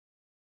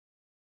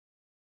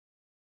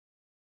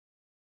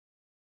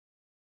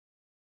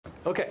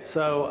Okay,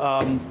 so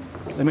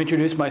let me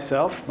introduce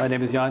myself. My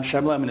name is Jan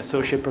Schemmler. I'm an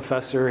associate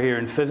professor here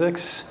in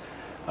physics,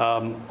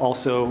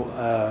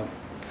 also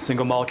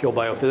single molecule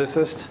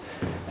biophysicist.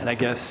 And I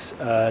guess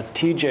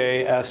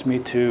TJ asked me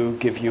to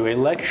give you a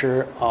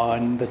lecture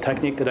on the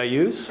technique that I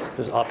use,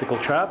 there's optical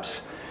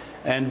traps,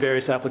 and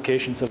various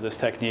applications of this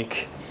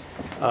technique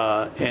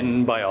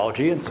in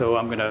biology. And so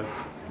I'm going to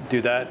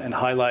do that and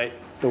highlight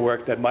the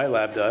work that my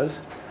lab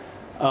does.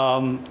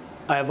 I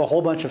have a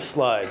whole bunch of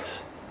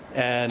slides.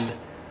 And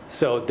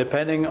so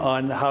depending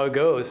on how it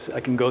goes, I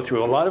can go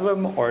through a lot of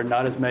them or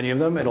not as many of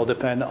them. It'll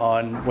depend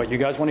on what you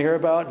guys want to hear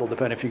about. It'll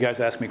depend if you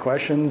guys ask me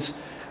questions.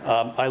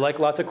 I like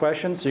lots of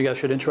questions, so you guys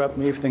should interrupt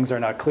me if things are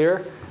not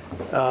clear.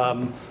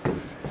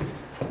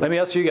 Let me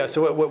ask you guys,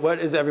 so what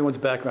is everyone's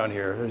background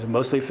here? Is it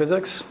mostly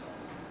physics?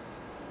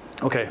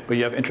 Okay, but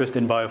you have interest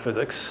in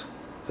biophysics.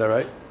 Is that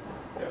right?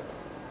 Yeah.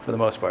 For the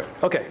most part.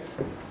 Okay,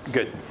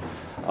 good.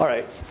 All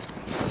right.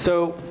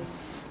 So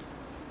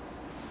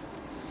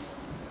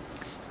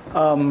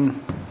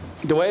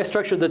the way I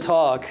structured the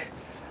talk,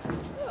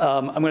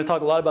 I'm going to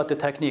talk a lot about the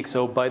technique.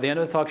 So by the end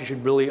of the talk, you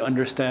should really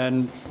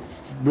understand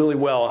really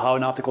well how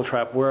an optical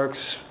trap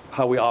works,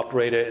 how we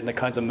operate it, and the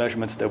kinds of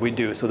measurements that we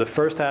do. So the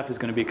first half is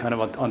going to be kind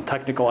of on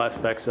technical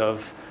aspects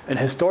of and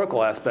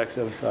historical aspects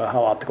of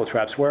how optical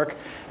traps work,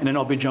 and then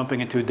I'll be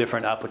jumping into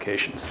different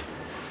applications.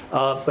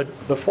 But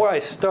before I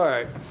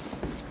start,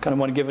 I kind of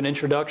want to give an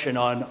introduction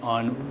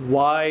on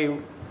why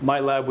my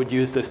lab would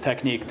use this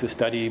technique to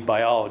study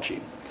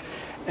biology.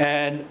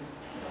 And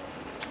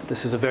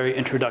this is a very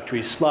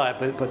introductory slide,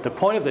 but the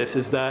point of this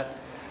is that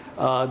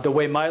the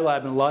way my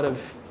lab and a lot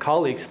of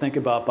colleagues think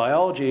about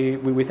biology,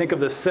 we think of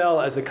the cell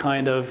as a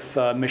kind of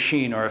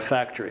machine or a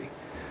factory.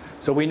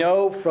 So we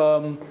know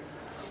from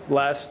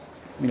last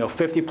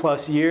 50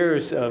 plus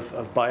years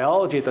of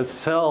biology that the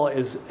cell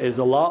is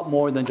a lot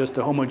more than just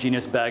a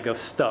homogeneous bag of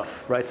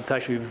stuff, right? So it's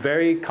actually a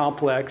very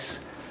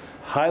complex,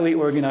 highly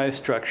organized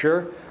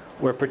structure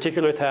where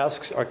particular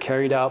tasks are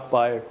carried out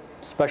by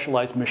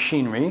specialized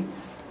machinery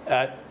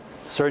at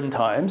certain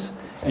times.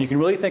 And you can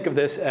really think of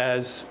this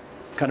as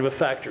kind of a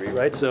factory,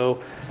 right?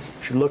 So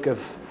if you look at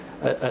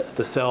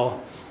the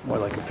cell more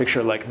like a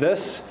picture like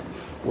this,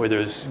 where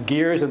there's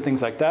gears and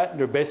things like that,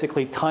 they're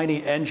basically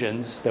tiny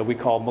engines that we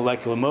call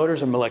molecular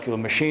motors or molecular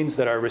machines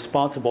that are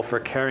responsible for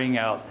carrying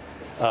out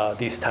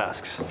these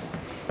tasks.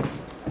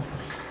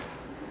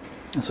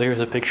 And so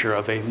here's a picture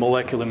of a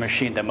molecular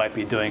machine that might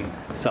be doing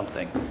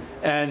something.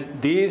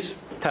 And these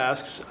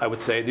tasks, I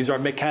would say, these are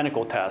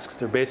mechanical tasks.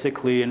 They're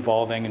basically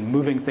involving and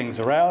moving things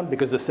around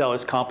because the cell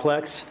is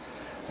complex,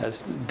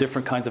 has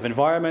different kinds of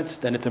environments.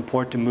 Then it's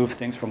important to move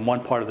things from one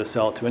part of the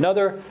cell to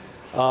another,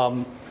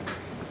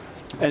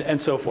 and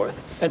so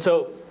forth. And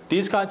so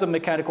these kinds of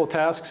mechanical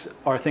tasks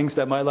are things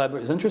that my lab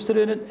is interested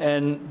in,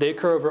 and they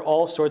occur over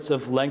all sorts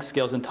of length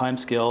scales and time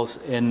scales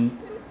in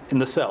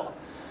the cell.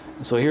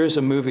 And so here's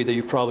a movie that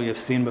you probably have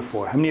seen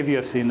before. How many of you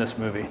have seen this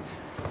movie?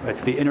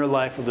 It's The Inner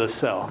Life of the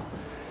Cell.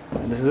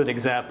 And this is an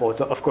example.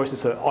 Of course,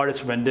 it's an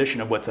artist's rendition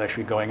of what's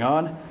actually going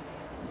on.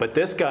 But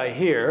this guy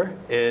here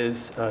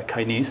is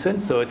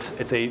kinesin. So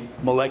it's a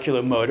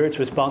molecular motor. It's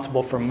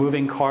responsible for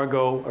moving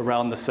cargo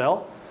around the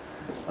cell.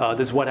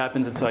 This is what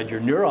happens inside your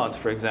neurons,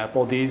 for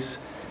example. These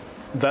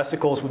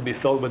vesicles would be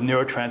filled with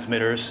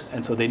neurotransmitters,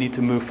 and so they need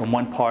to move from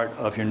one part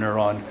of your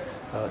neuron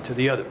to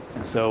the other.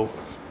 And so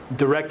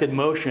directed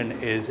motion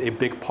is a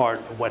big part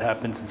of what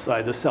happens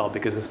inside the cell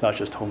because it's not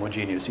just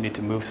homogeneous. You need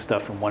to move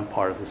stuff from one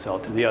part of the cell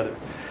to the other.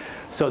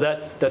 So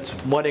that's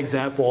one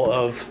example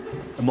of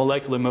a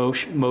molecular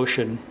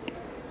molecular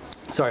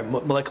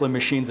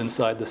machines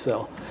inside the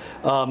cell.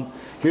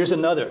 Here's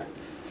another.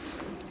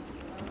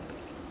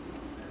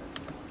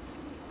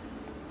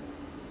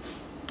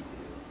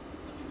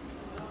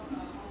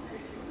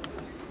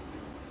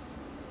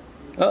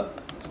 Oh,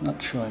 it's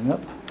not showing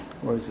up.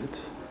 Where is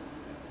it?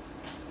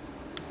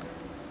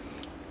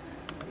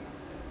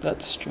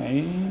 That's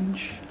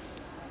strange.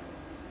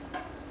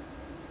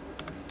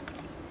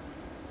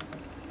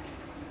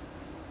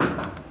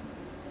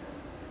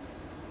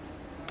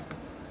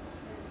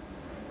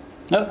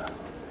 Oh.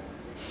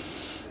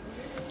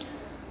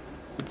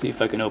 Let's see if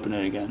I can open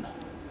it again.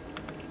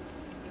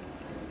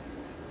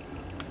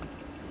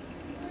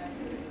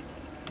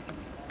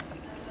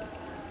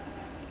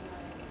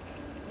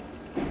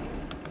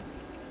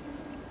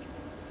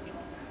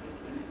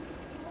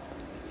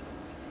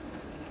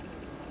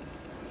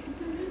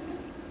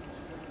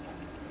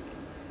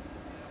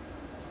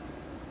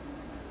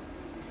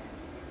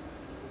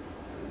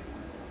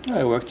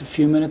 It worked a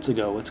few minutes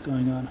ago. What's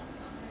going on?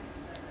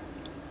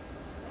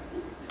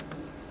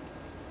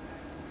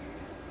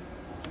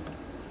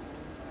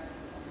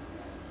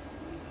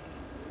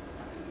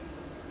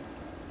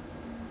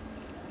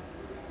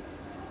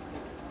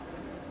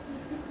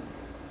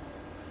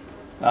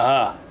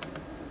 Aha.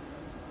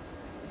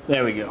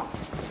 There we go.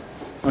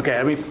 Okay,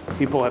 how many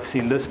people have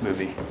seen this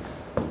movie?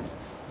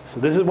 So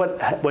this is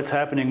what's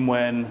happening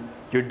when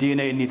your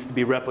DNA needs to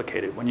be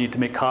replicated, when you need to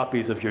make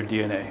copies of your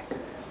DNA.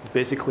 It's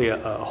basically a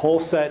whole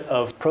set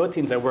of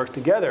proteins that work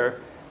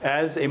together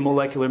as a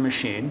molecular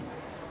machine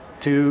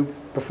to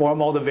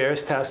perform all the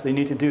various tasks they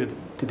need to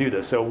do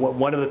this. So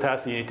one of the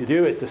tasks you need to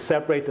do is to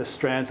separate the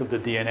strands of the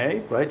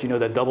DNA, right? You know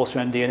that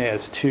double-strand DNA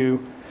has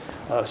two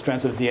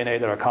strands of DNA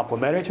that are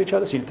complementary to each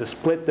other. So you need to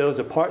split those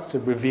apart to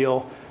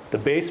reveal the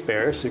base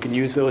pairs. So you can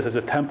use those as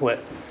a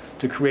template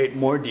to create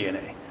more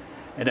DNA.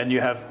 And then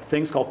you have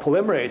things called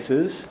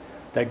polymerases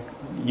that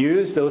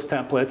use those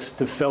templates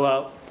to fill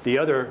out the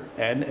other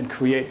end and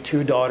create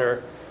two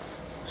daughter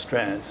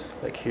strands,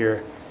 like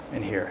here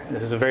and here. And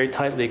this is a very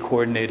tightly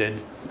coordinated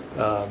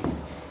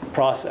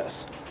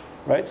process,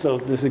 right? So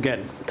this is,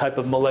 again, a type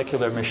of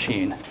molecular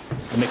machine,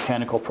 a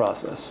mechanical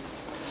process.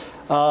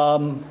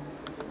 And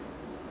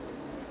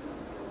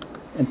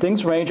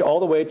things range all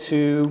the way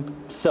to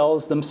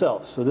cells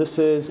themselves. So this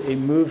is a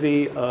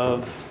movie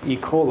of E.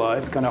 coli.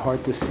 It's kind of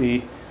hard to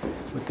see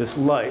with this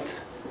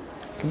light.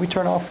 Can we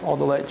turn off all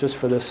the light just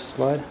for this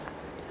slide?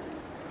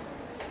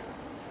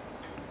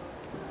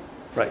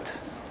 Right.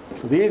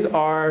 So these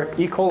are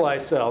E.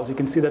 coli cells. You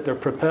can see that they're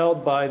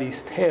propelled by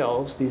these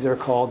tails. These are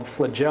called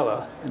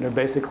flagella, and they're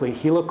basically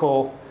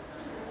helical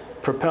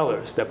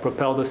propellers that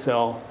propel the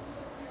cell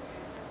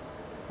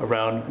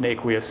around an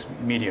aqueous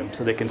medium.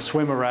 So they can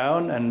swim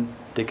around, and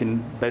they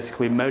can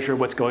basically measure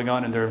what's going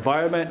on in their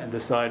environment and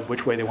decide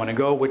which way they want to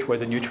go, which way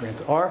the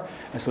nutrients are.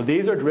 And so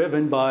these are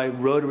driven by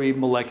rotary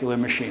molecular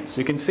machines.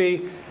 So you can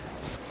see,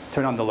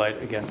 turn on the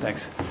light again,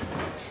 thanks.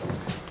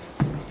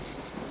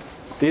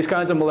 These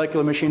kinds of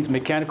molecular machines,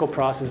 mechanical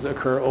processes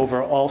occur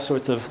over all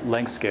sorts of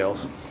length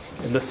scales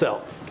in the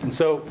cell. And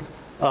so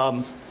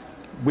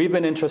we've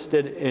been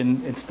interested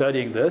in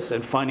studying this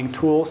and finding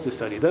tools to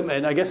study them.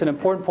 And I guess an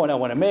important point I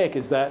want to make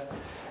is that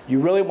you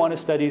really want to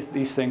study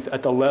these things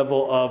at the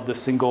level of the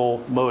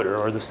single motor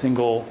or the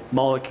single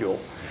molecule.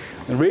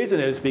 The reason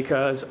is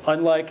because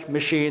unlike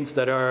machines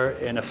that are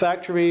in a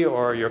factory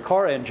or your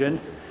car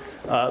engine,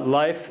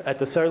 life at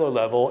the cellular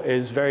level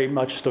is very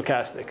much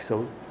stochastic.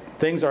 So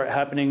things are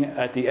happening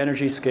at the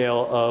energy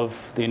scale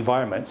of the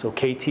environment, so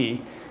KT.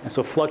 And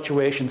so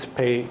fluctuations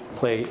play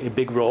a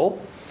big role.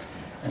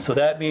 And so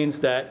that means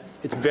that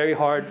it's very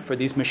hard for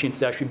these machines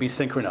to actually be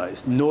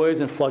synchronized.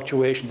 Noise and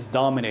fluctuations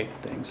dominate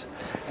things.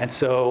 And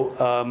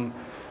so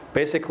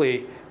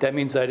basically, that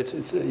means that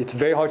it's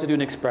very hard to do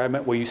an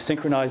experiment where you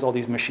synchronize all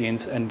these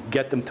machines and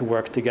get them to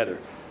work together.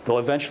 They'll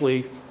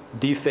eventually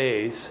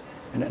dephase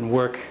and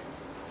work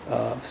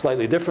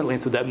slightly differently.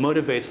 And so that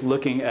motivates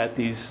looking at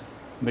these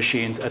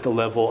machines at the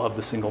level of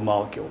the single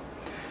molecule.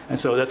 And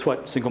so that's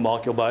what single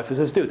molecule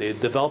biophysicists do. They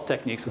develop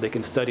techniques so they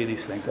can study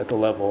these things at the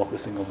level of the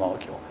single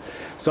molecule.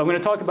 So I'm going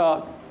to talk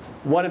about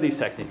one of these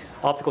techniques,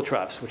 optical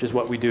traps, which is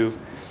what we do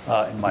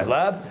in my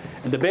lab.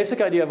 And the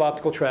basic idea of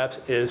optical traps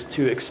is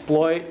to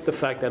exploit the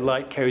fact that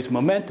light carries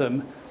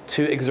momentum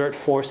to exert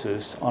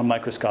forces on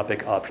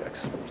microscopic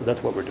objects. So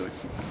that's what we're doing.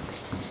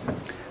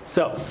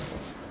 So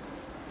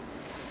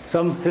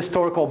some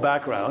historical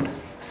background.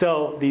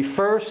 So the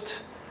first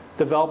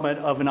development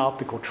of an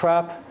optical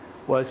trap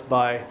was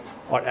by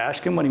Art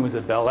Ashkin when he was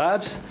at Bell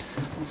Labs.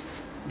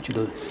 I want you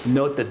to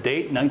note the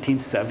date,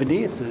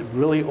 1970. It's a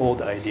really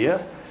old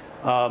idea.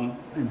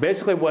 And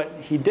basically what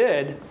he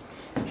did,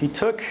 he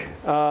took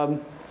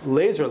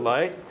laser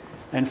light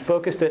and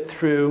focused it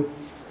through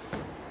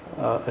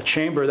a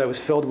chamber that was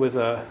filled with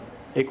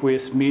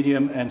aqueous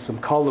medium and some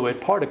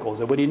colloid particles.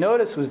 And what he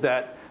noticed was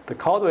that the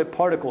colloid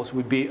particles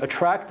would be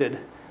attracted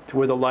to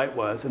where the light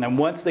was. And then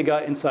once they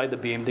got inside the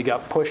beam, they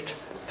got pushed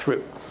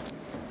through.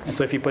 And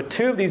so if you put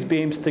two of these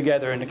beams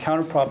together in a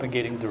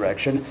counterpropagating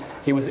direction,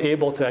 he was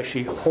able to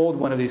actually hold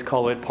one of these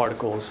colloid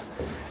particles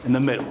in the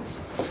middle.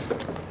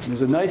 And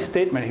there's a nice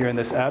statement here in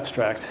this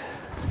abstract,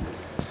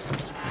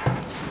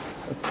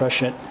 a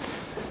prescient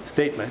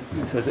statement.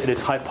 It says, it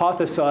is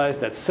hypothesized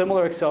that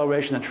similar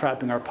acceleration and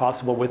trapping are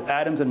possible with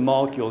atoms and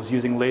molecules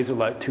using laser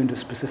light tuned to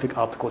specific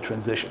optical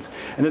transitions.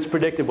 And this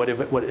predicted what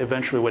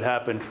eventually would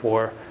happen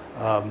for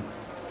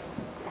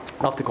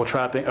optical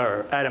trapping,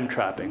 or atom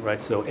trapping,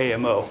 right? So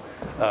AMO,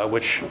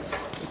 which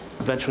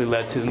eventually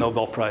led to the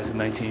Nobel Prize in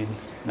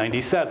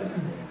 1997,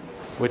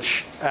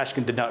 which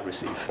Ashkin did not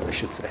receive, I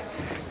should say.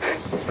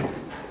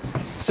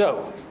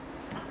 So,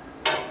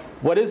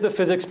 what is the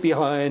physics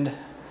behind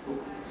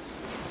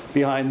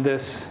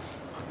this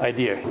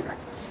idea here?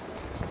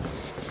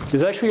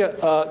 There's actually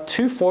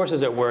two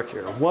forces at work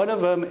here. One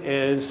of them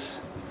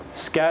is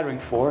scattering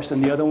force,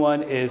 and the other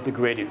one is the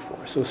gradient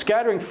force. So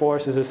scattering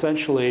force is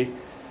essentially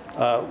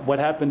what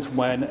happens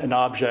when an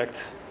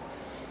object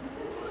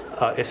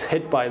is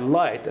hit by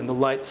light and the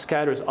light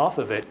scatters off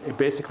of it. It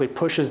basically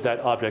pushes that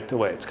object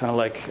away. It's kind of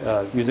like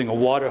using a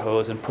water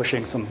hose and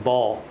pushing some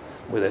ball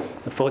with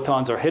it. The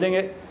photons are hitting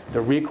it,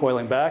 they're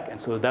recoiling back, and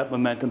so that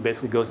momentum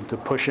basically goes into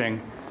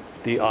pushing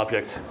the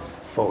object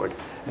forward.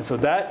 And so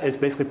that is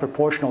basically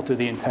proportional to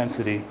the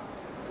intensity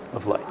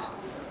of light.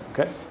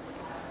 Okay?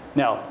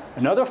 Now,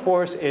 another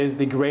force is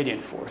the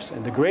gradient force.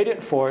 And the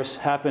gradient force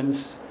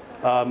happens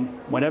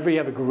whenever you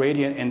have a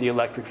gradient in the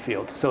electric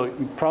field. So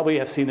you probably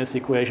have seen this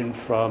equation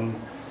from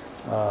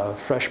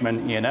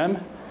freshman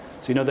E&M,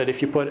 So you know that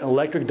if you put an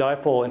electric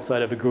dipole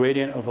inside of a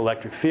gradient of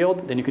electric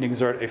field, then you can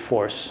exert a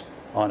force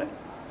on it.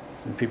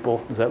 And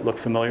people, does that look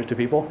familiar to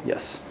people?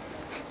 Yes.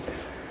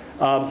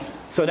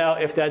 So now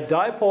if that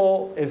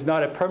dipole is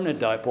not a permanent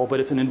dipole, but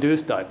it's an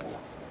induced dipole,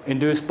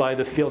 induced by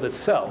the field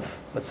itself,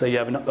 let's say you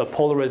have a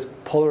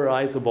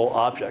polarizable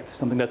object,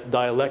 something that's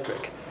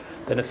dielectric,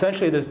 then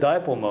essentially this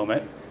dipole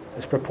moment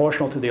is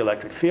proportional to the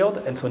electric field,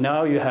 and so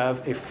now you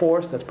have a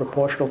force that's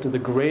proportional to the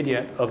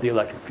gradient of the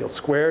electric field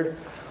squared,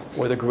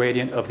 or the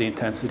gradient of the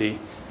intensity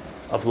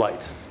of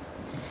light.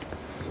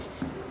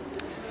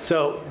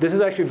 So this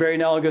is actually very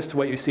analogous to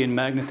what you see in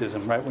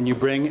magnetism, right? When you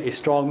bring a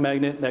strong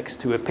magnet next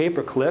to a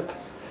paper clip,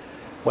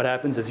 what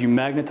happens is you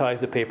magnetize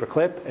the paper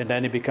clip, and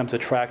then it becomes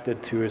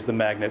attracted to the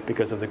magnet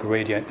because of the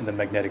gradient in the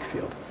magnetic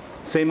field.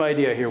 Same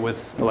idea here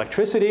with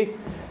electricity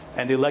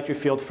and the electric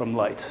field from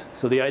light.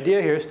 So the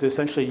idea here is to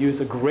essentially use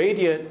the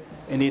gradient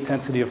in the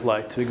intensity of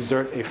light to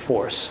exert a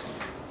force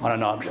on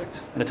an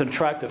object, and it's an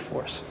attractive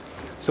force.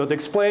 So to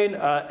explain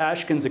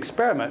Ashkin's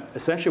experiment,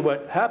 essentially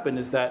what happened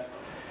is that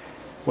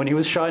when he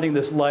was shining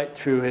this light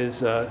through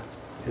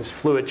his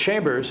fluid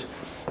chambers,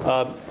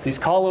 these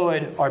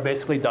colloid are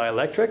basically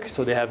dielectric,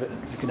 so they have,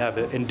 you can have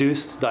an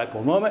induced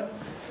dipole moment.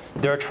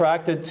 They're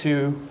attracted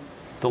to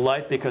the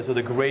light because of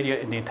the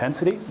gradient in the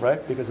intensity,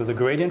 right? Because of the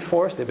gradient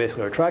force, they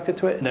basically are attracted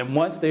to it. And then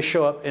once they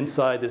show up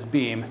inside this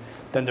beam,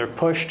 then they're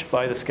pushed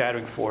by the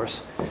scattering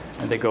force,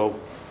 and they go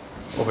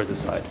over the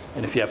side.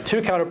 And if you have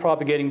two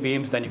counterpropagating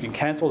beams, then you can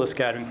cancel the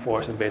scattering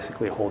force and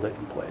basically hold it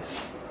in place.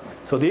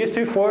 So these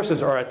two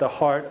forces are at the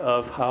heart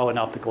of how an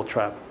optical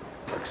trap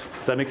works.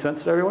 Does that make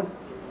sense to everyone?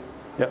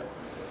 Yeah.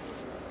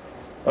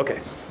 Okay,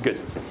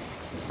 good.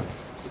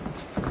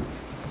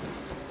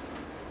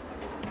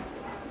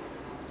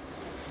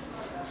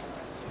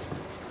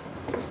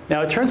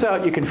 Now it turns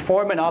out you can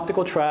form an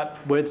optical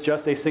trap with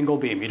just a single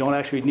beam. You don't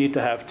actually need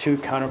to have two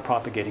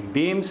counterpropagating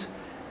beams.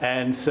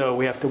 And so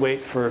we have to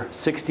wait for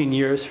 16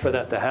 years for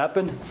that to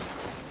happen.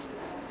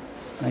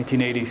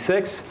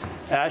 1986.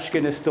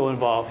 Ashkin is still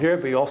involved here,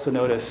 but you also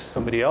notice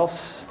somebody else,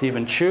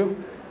 Stephen Chu,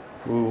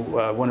 who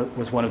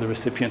was one of the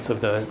recipients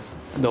of the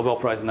Nobel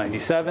Prize in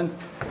 '97.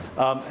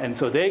 And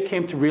so they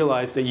came to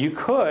realize that you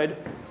could,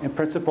 in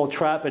principle,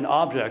 trap in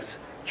objects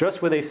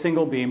just with a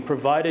single beam,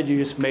 provided you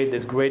just made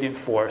this gradient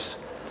force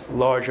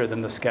larger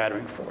than the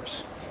scattering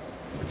force.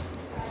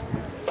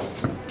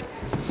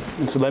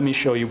 And so let me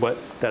show you what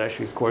that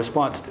actually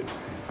corresponds to.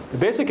 The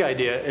basic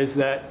idea is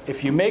that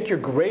if you make your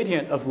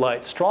gradient of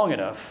light strong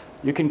enough,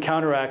 you can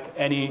counteract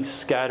any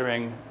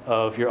scattering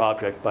of your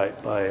object by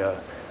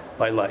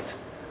light.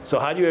 So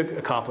how do you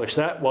accomplish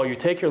that? Well, you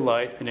take your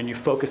light and then you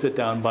focus it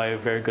down by a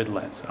very good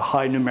lens, a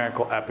high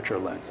numerical aperture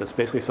lens. That's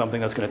basically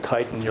something that's going to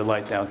tighten your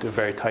light down to a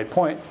very tight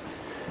point.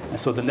 And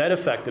so the net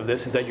effect of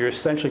this is that you're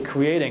essentially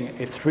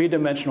creating a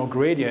three-dimensional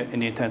gradient in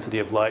the intensity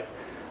of light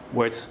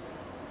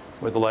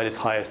where the light is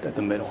highest at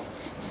the middle.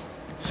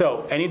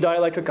 So any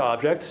dielectric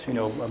object, you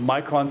know, a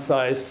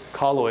micron-sized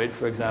colloid,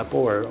 for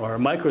example, or a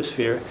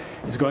microsphere,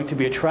 is going to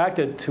be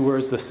attracted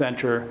towards the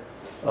center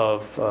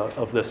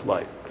of this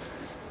light.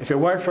 If it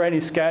weren't for any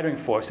scattering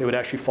force, it would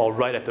actually fall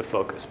right at the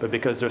focus. But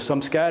because there's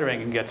some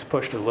scattering, it gets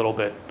pushed a little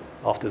bit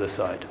off to the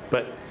side.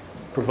 But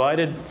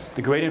provided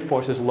the gradient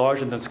force is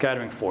larger than the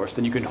scattering force,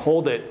 then you can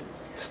hold it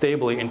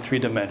stably in 3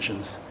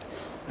 dimensions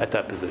at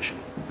that position.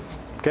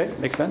 Okay,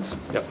 makes sense?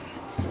 Yep.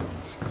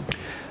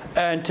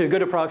 And to a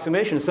good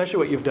approximation, essentially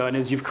what you've done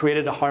is you've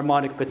created a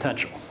harmonic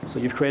potential. So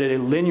you've created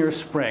a linear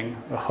spring,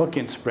 a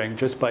Hookean spring,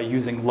 just by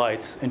using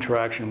light's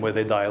interaction with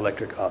a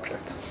dielectric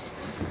object.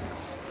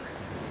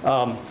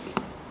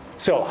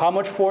 So how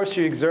much force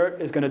you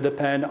exert is going to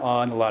depend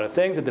on a lot of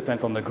things. It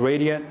depends on the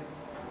gradient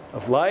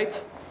of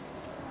light.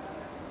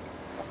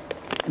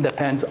 It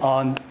depends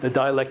on the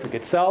dielectric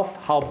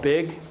itself, how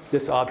big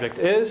this object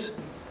is.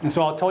 And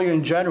so I'll tell you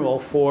in general,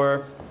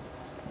 for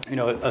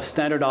a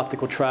standard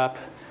optical trap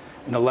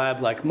in a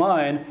lab like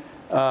mine,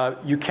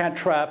 you can't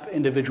trap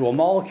individual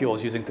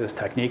molecules using this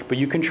technique, but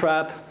you can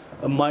trap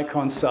a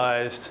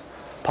micron-sized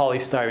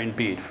polystyrene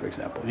bead, for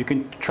example. You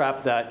can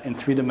trap that in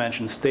 3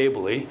 dimensions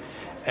stably,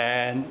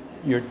 and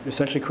you're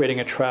essentially creating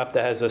a trap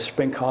that has a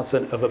spring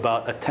constant of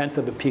about 1/10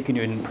 of a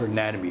piconewton per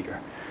nanometer.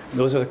 And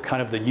those are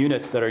kind of the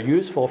units that are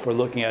useful for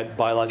looking at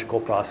biological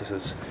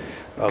processes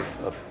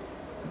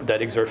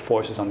that exert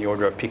forces on the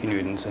order of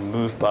piconewtons and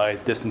move by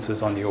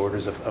distances on the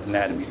orders of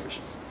nanometers.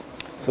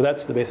 So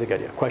that's the basic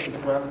idea. Question?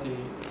 Does gravity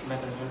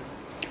matter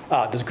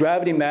here? Does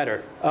gravity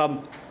matter?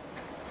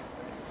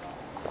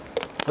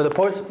 For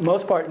the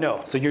most part, no.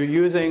 So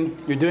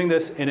you're doing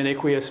this in an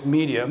aqueous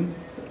medium,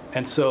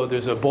 and so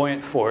there's a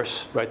buoyant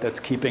force, right, that's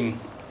keeping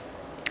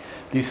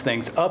these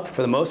things up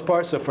for the most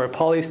part. So for a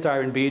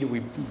polystyrene bead,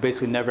 we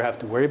basically never have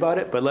to worry about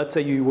it. But let's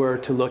say you were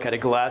to look at a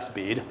glass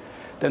bead,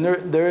 then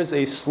there is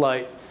a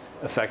slight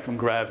effect from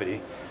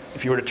gravity.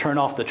 If you were to turn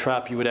off the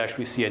trap, you would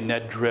actually see a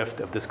net drift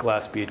of this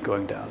glass bead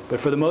going down. But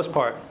for the most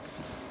part,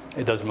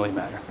 it doesn't really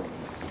matter.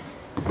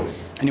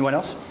 Anyone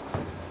else?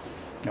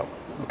 No.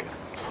 Okay.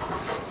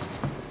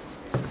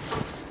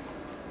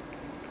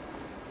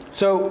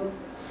 So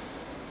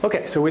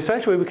Okay, so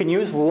essentially we can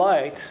use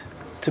light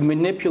to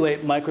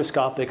manipulate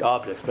microscopic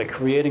objects by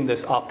creating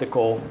this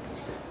optical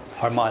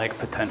harmonic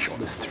potential,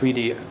 this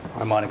 3D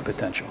harmonic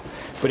potential.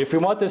 But if we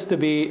want this to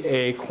be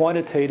a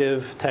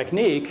quantitative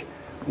technique,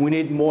 we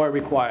need more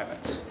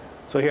requirements.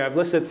 So here I've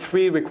listed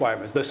 3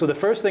 requirements. So the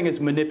first thing is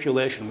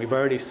manipulation. We've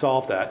already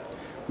solved that.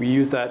 We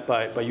use that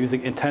by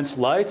using intense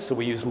light. So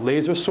we use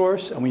laser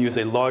source, and we use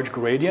a large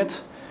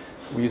gradient.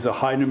 We use a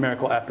high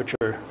numerical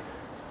aperture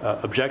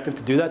objective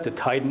to do that,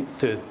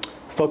 to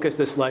focus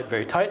this light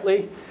very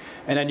tightly.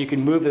 And then you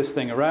can move this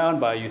thing around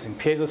by using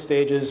piezo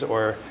stages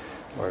or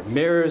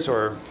mirrors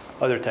or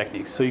other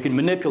techniques. So you can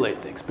manipulate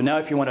things. But now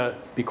if you want to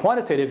be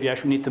quantitative, you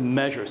actually need to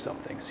measure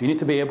something. So you need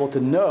to be able to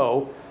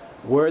know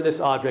where this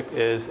object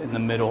is in the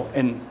middle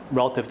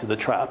relative to the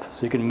trap.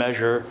 So you can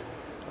measure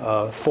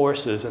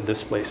forces and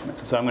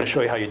displacements. So I'm going to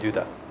show you how you do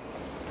that.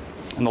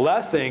 And the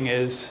last thing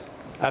is,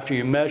 after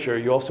you measure,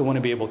 you also want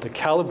to be able to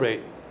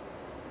calibrate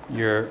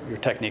your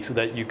technique so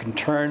that you can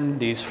turn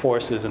these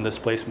forces and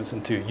displacements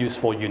into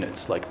useful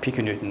units like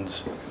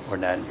piconewtons or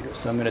nanometers.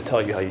 So I'm going to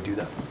tell you how you do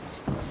that.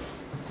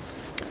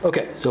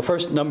 Okay, so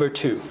first, number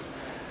 2.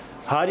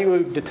 How do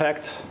you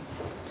detect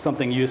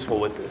something useful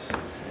with this?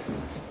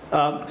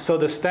 So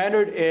the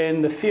standard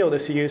in the field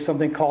is to use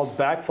something called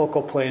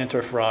backfocal plane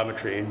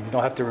interferometry. And you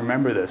don't have to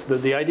remember this.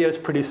 The idea is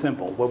pretty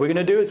simple. What we're going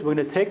to do is we're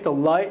going to take the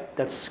light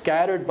that's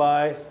scattered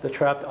by the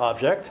trapped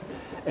object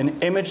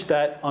and image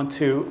that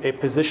onto a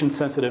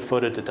position-sensitive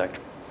photodetector.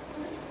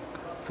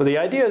 So the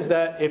idea is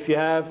that if you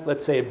have,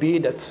 let's say, a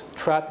bead that's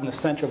trapped in the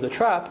center of the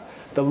trap,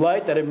 the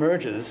light that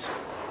emerges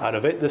out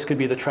of it, this could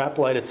be the trap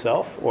light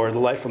itself or the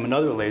light from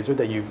another laser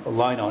that you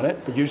align on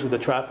it, but usually the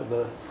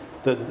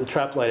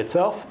trap light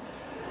itself,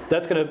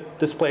 that's going to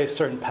display a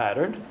certain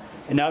pattern.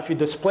 And now if you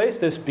displace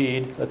this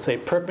bead, let's say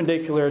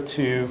perpendicular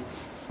to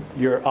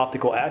your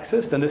optical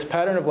axis, then this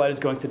pattern of light is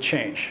going to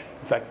change.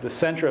 In fact, the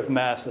center of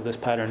mass of this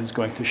pattern is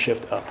going to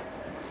shift up.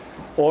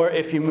 Or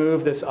if you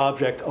move this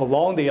object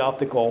along the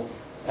optical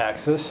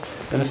axis,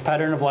 then this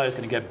pattern of light is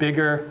going to get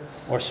bigger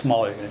or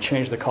smaller. You're going to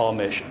change the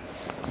collimation.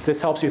 If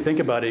this helps you think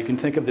about it, you can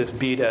think of this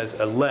bead as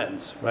a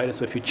lens, right? And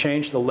so if you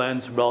change the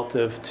lens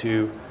relative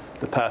to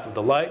the path of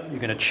the light, you're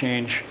going to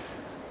change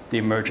the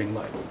emerging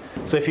light.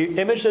 So if you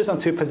image this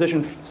onto a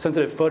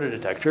position-sensitive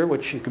photodetector,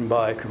 which you can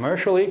buy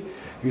commercially,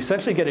 you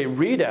essentially get a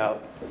readout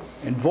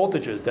in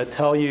voltages that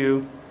tell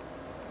you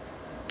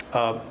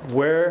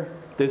where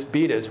this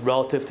bead is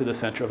relative to the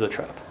center of the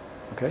trap.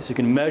 Okay, so you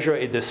can measure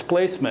a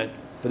displacement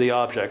for the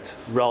object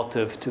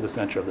relative to the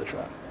center of the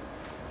trap.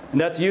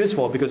 And that's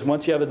useful because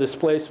once you have a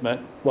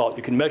displacement, well,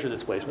 you can measure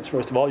displacements,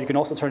 first of all. You can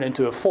also turn it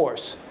into a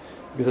force.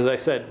 Because as I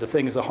said, the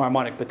thing is a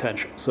harmonic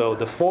potential. So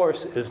the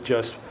force is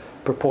just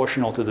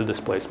proportional to the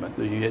displacement.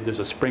 There's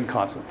a spring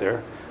constant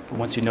there. But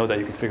once you know that,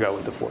 you can figure out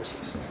what the force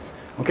is.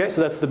 Okay,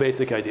 so that's the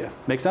basic idea.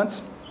 Make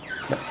sense?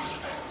 Yeah.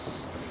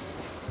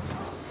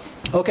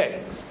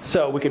 Okay,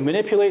 so we can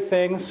manipulate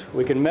things.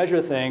 We can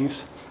measure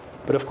things.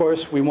 But of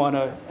course, we want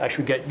to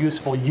actually get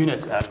useful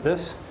units out of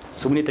this.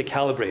 So we need to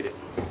calibrate it.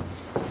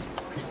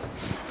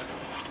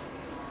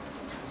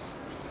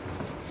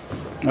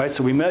 All right,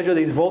 so we measure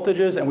these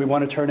voltages, and we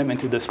want to turn them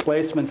into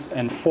displacements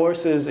and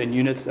forces in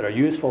units that are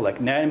useful, like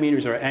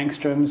nanometers or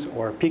angstroms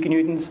or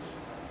piconewtons.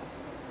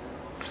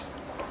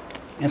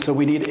 And so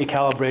we need a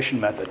calibration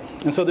method.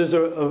 And so there's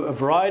a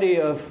variety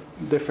of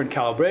different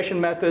calibration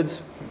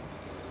methods.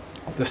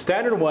 The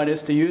standard one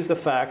is to use the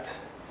fact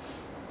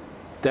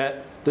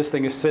that this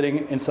thing is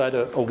sitting inside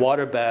a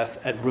water bath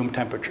at room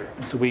temperature.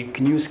 And so we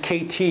can use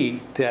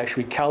KT to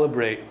actually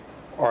calibrate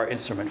our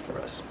instrument for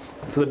us.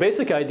 So the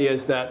basic idea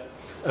is that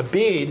a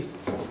bead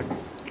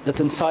that's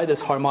inside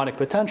this harmonic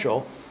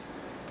potential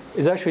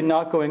is actually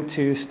not going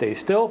to stay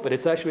still, but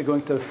it's actually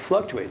going to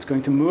fluctuate. It's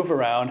going to move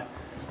around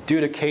due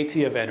to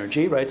KT of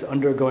energy, right? It's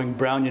undergoing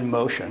Brownian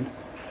motion,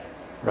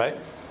 right?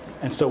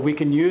 And so we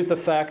can use the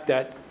fact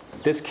that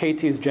this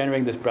KT is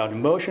generating this Brownian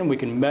motion. We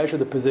can measure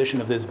the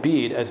position of this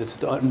bead as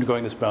it's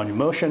undergoing this Brownian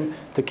motion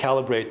to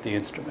calibrate the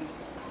instrument.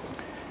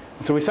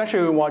 And so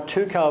essentially we want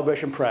 2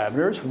 calibration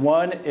parameters.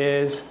 One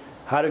is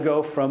how to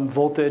go from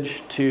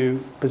voltage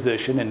to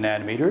position in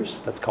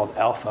nanometers. That's called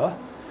alpha.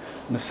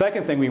 And the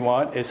second thing we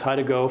want is how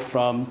to go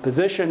from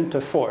position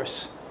to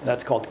force.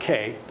 That's called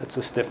K. That's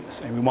the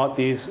stiffness. And we want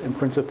these, in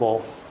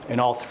principle, in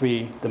all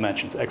 3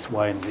 dimensions, X,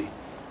 Y, and Z.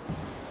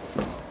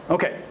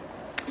 OK,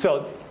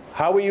 so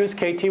how we use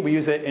KT, we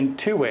use it in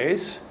 2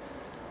 ways.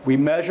 We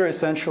measure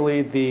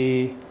essentially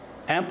the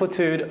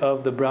amplitude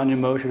of the Brownian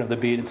motion of the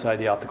bead inside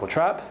the optical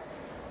trap.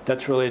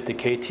 That's related to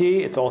KT.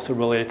 It's also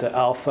related to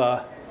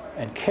alpha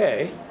and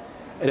K,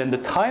 and then the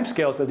time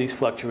scales of these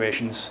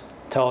fluctuations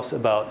tell us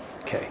about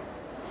K.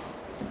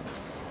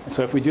 And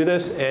so if we do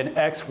this in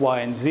X, Y,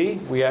 and Z,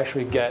 we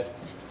actually get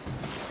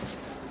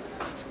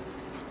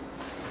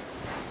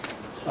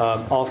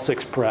all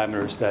 6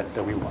 parameters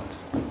that we want.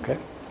 Okay.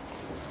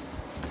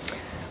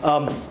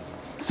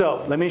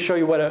 So let me show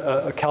you what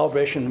a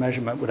calibration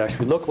measurement would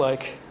actually look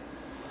like.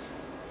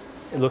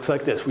 It looks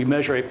like this. We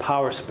measure a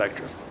power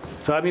spectrum.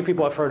 So how many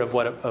people have heard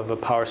of a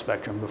power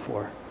spectrum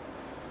before?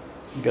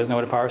 You guys know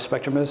what a power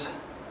spectrum is?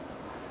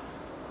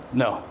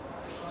 No.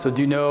 So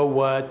do you know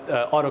what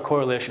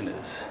autocorrelation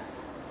is?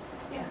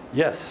 Yeah.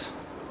 Yes.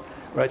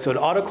 Right, so an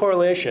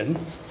autocorrelation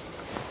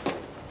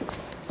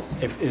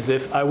is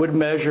if I would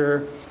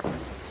measure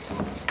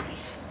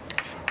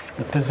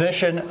the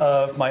position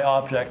of my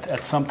object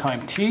at some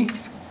time t,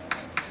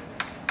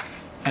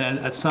 and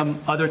at some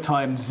other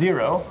time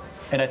 0,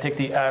 and I take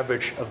the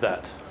average of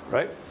that,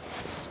 right?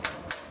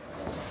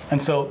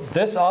 And so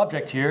this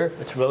object here,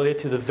 it's related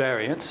to the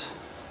variance.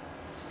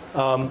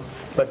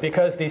 But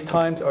because these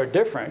times are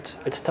different,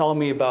 it's telling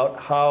me about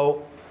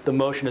how the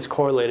motion is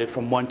correlated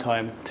from one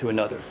time to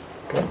another.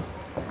 Okay?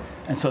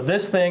 And so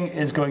this thing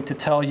is going to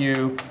tell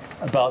you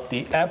about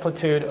the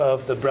amplitude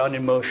of the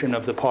Brownian motion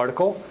of the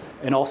particle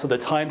and also the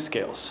time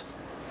scales.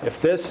 If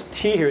this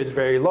t here is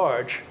very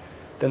large,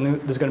 then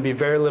there's going to be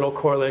very little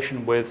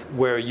correlation with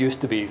where it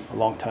used to be a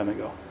long time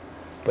ago.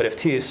 But if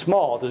t is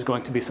small, there's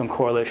going to be some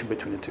correlation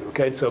between the two.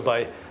 Okay? So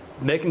by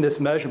making this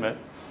measurement,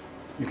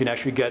 you can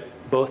actually get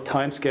both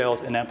time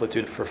scales and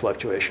amplitude for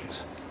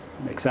fluctuations.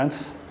 Make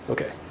sense?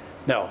 Okay.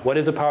 Now, what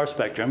is a power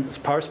spectrum? This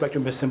power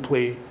spectrum is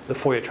simply the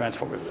Fourier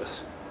transform of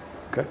this.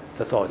 Okay?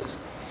 That's all it is.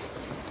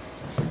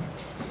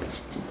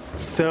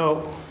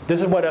 So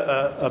this is what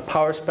a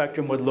power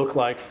spectrum would look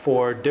like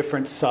for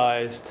different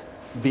sized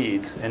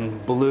beads in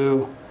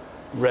blue,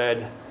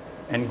 red,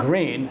 and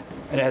green.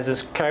 And it has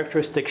this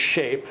characteristic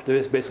shape.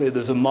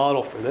 There's a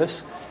model for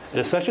this. And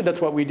essentially,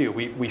 that's what we do.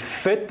 We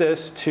fit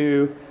this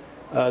to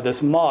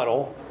this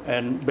model,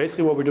 and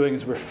basically what we're doing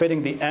is we're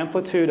fitting the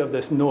amplitude of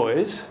this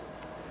noise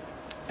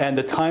and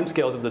the time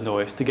scales of the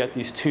noise to get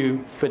these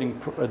two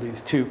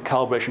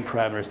calibration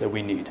parameters that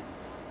we need.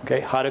 Okay,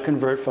 how to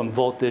convert from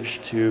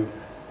voltage to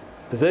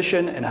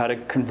position and how to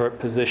convert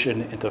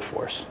position into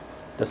force.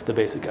 That's the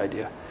basic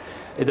idea.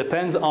 It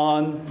depends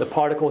on the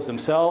particles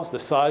themselves, the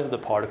size of the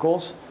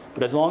particles,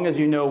 but as long as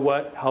you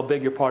know how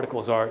big your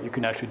particles are, you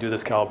can actually do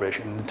this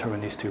calibration and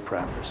determine these two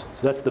parameters.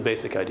 So that's the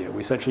basic idea. We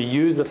essentially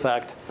use the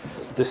fact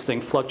that this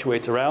thing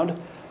fluctuates around.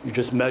 You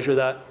just measure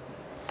that,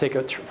 take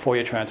a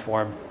Fourier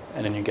transform,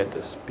 and then you get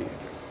this bead.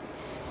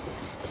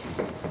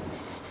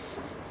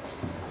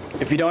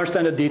 If you don't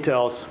understand the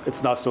details,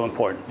 it's not so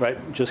important, right?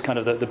 Just kind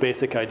of the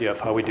basic idea of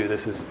how we do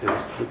this is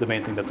the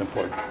main thing that's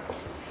important.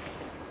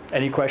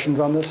 Any questions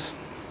on this?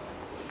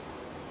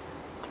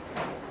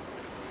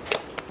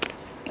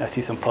 I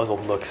see some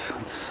puzzled looks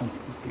on some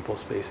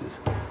people's faces.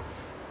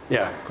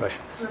 Yeah, question.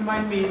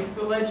 Remind me,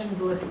 the legend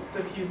lists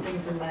a few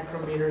things in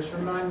micrometers.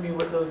 Remind me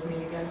what those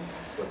mean again,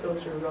 what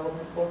those are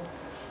relevant for.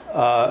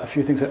 A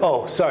few things.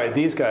 Oh, sorry,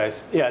 these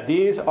guys. Yeah,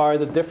 these are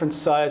the different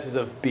sizes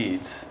of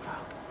beads.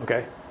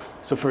 Okay?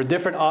 So for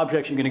different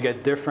objects, you're going to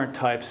get different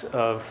types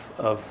of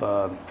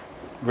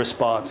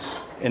response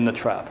in the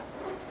trap.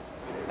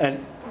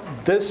 And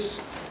this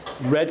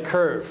red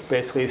curve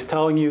basically is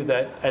telling you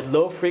that at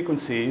low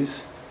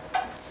frequencies,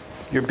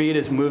 your bead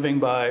is moving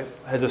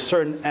has a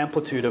certain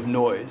amplitude of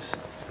noise.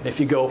 And if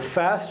you go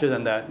faster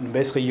than that, and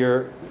basically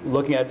you're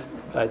looking at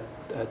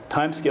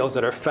time scales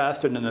that are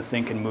faster than the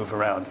thing can move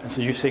around. And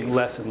so you're seeing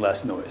less and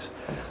less noise.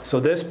 So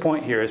this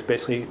point here is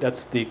basically,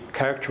 that's the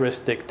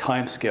characteristic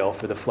time scale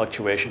for the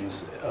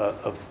fluctuations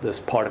of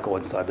this particle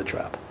inside the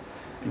trap.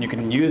 And you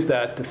can use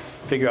that to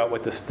figure out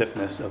what the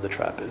stiffness of the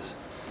trap is.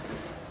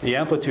 The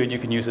amplitude, you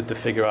can use it to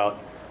figure out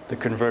the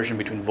conversion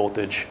between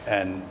voltage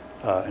and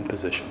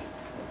position.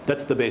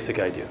 That's the basic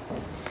idea.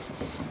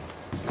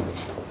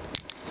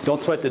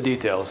 Don't sweat the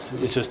details.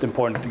 It's just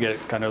important to get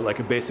kind of like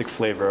a basic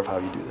flavor of how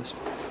you do this.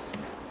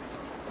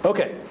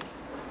 Okay.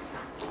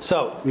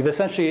 So we've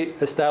essentially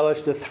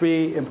established the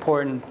three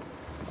important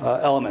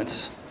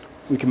elements.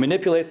 We can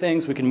manipulate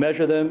things, we can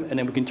measure them, and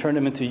then we can turn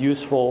them into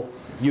useful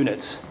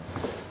units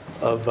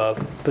of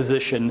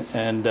position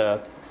and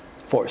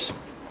force.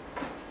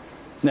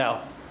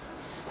 Now,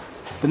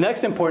 the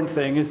next important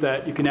thing is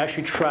that you can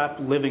actually trap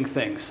living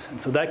things. And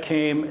so that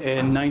came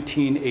in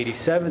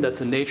 1987.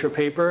 That's a Nature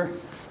paper.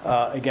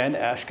 Again,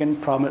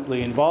 Ashkin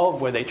prominently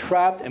involved, where they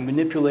trapped and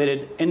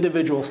manipulated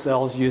individual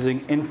cells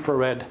using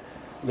infrared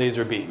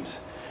laser beams.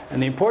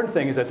 And the important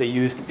thing is that they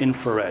used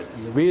infrared.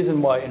 And the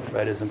reason why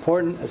infrared is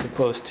important as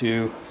opposed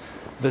to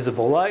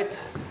visible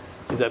light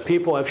is that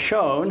people have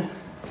shown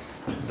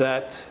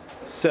that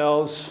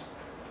cells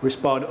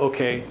respond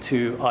okay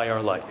to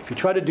IR light. If you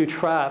try to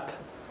trap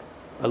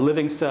a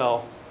living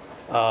cell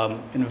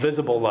in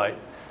visible light,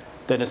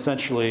 then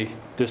essentially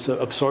there's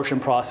absorption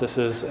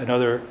processes and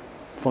other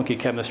funky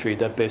chemistry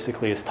that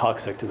basically is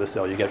toxic to the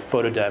cell. You get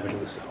photo damage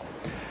of the cell.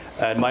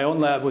 And my own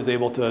lab was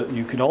able to,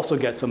 you can also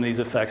get some of these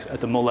effects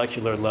at the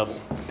molecular level.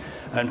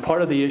 And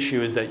part of the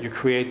issue is that you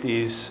create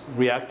these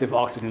reactive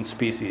oxygen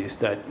species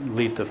that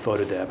lead to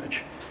photo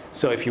damage.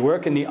 So if you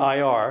work in the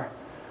IR,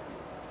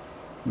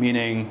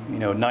 meaning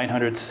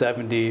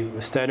 970,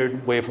 the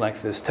standard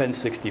wavelength is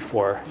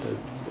 1064.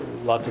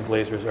 Lots of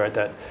lasers are at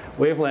that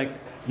wavelength.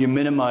 You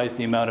minimize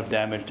the amount of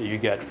damage that you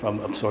get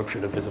from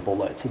absorption of visible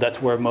light. So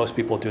that's where most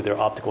people do their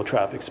optical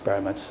trap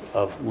experiments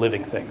of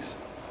living things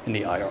in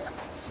the IR.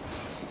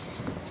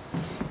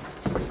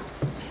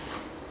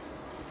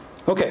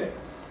 Okay,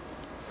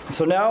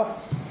 so now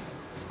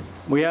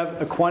we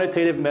have a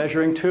quantitative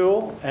measuring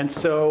tool, and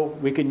so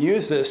we can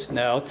use this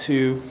now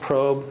to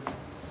probe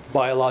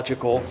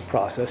biological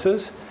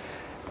processes.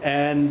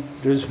 And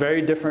there's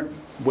very different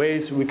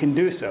ways we can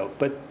do so.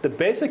 But the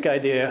basic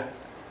idea,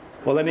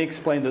 well, let me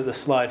explain the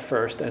slide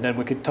first, and then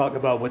we can talk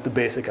about what the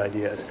basic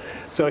idea is.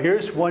 So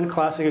here's one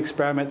classic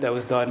experiment that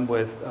was done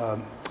with,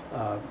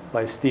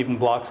 by Stephen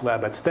Bloch's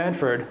lab at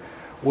Stanford,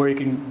 where you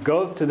can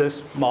go to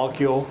this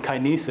molecule,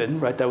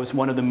 kinesin, right? That was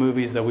one of the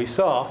movies that we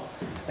saw,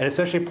 and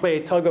essentially play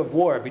a tug of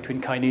war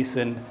between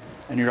kinesin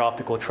and your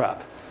optical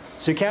trap.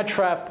 So you can't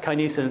trap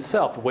kinesin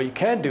itself. What you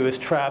can do is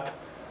trap,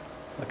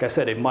 like I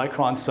said, a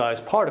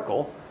micron-sized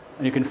particle,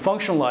 and you can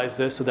functionalize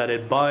this so that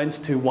it binds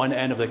to one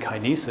end of the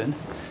kinesin.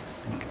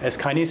 As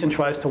kinesin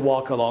tries to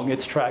walk along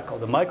its track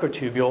called the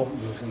microtubule, it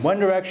moves in one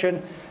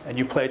direction, and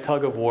you play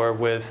tug of war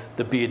with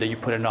the bead that you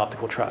put in an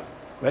optical trap.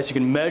 Right? So you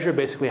can measure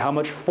basically how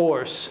much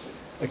force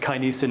a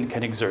kinesin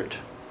can exert.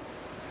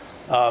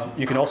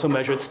 You can also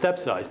measure its step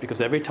size,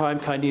 because every time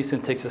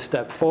kinesin takes a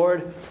step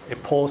forward,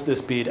 it pulls this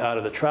bead out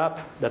of the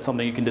trap. That's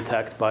something you can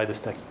detect by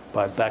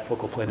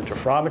backfocal plane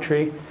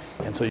interferometry,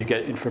 and so you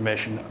get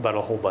information about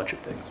a whole bunch of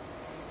things.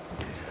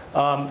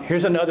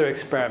 Here's another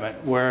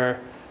experiment where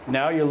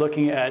now you're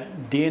looking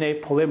at DNA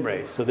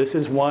polymerase. So this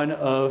is one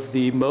of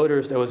the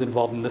motors that was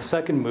involved in the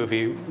second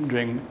movie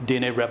during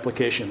DNA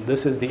replication.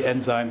 This is the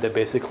enzyme that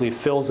basically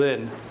fills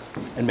in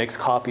and makes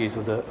copies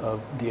of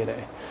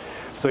DNA.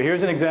 So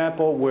here's an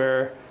example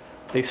where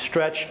they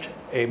stretched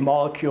a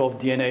molecule of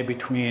DNA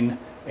between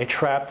a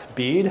trapped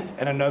bead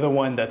and another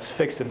one that's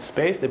fixed in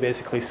space. They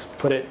basically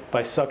put it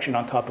by suction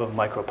on top of a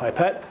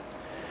micropipette.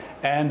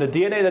 And the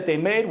DNA that they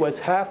made was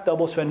half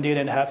double-stranded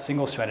DNA and half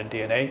single-stranded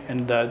DNA.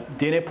 And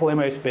DNA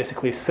polymerase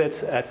basically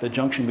sits at the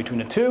junction between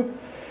the two.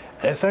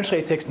 And essentially,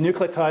 it takes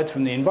nucleotides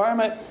from the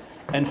environment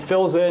and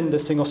fills in the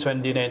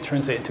single-stranded DNA and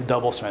turns it into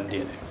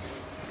double-stranded DNA.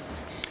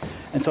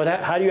 And so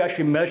how do you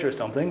actually measure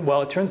something?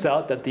 Well, it turns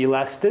out that the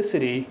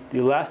elasticity, the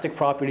elastic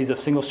properties of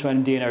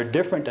single-stranded DNA are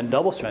different than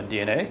double-stranded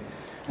DNA.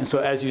 And so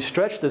as you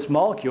stretch this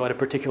molecule at a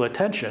particular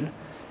tension,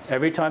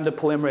 every time the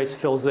polymerase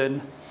fills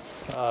in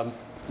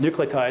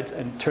nucleotides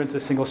and turns the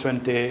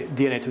single-stranded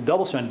DNA to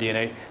double-stranded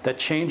DNA, that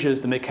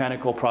changes the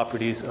mechanical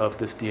properties of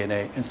this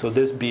DNA. And so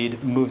this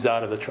bead moves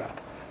out of the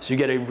trap. So you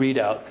get a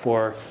readout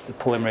for the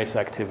polymerase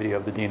activity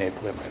of the DNA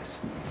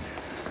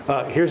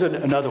polymerase. Here's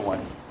another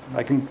one.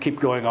 I can keep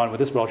going on with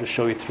this, but I'll just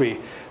show you three.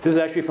 This is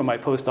actually from my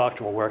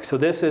postdoctoral work. So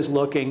this is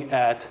looking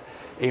at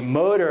a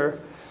motor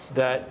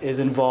that is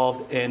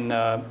involved in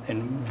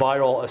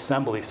viral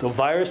assembly. So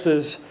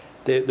viruses,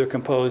 they're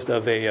composed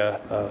of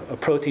a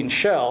protein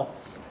shell.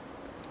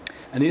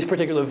 And these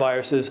particular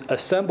viruses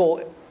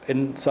assemble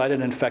inside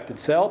an infected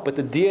cell, but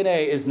the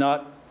DNA is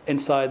not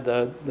inside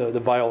the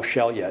viral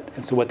shell yet.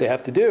 And so what they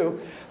have to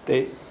do,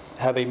 they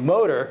have a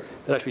motor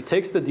that actually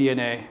takes the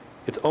DNA,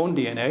 its own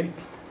DNA,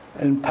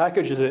 and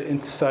packages it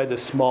inside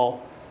this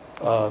small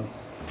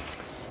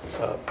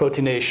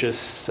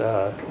proteinaceous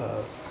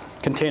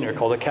container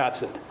called a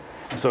capsid.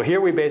 And so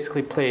here we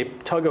basically play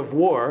tug of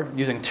war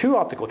using two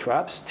optical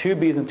traps, two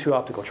beads and two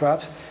optical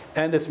traps,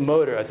 and this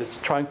motor as it's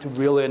trying to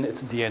reel in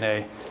its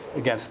DNA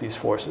against these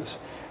forces.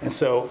 And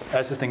so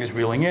as this thing is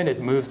reeling in, it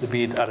moves the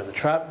beads out of the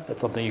trap.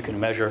 That's something you can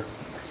measure.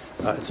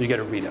 So you get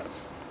a readout.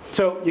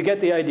 So you get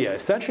the idea.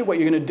 Essentially what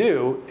you're going to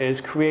do is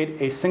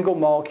create a single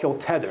molecule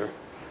tether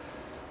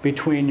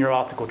between your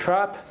optical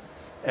trap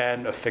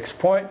and a fixed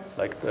point,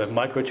 like the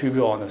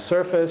microtubule on the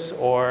surface,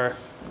 or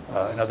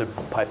another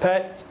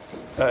pipette,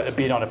 a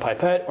bead on a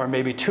pipette, or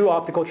maybe two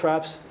optical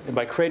traps. And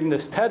by creating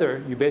this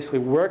tether, you basically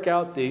work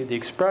out the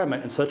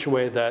experiment in such a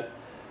way that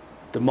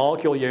the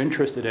molecule you're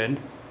interested in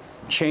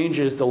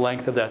changes the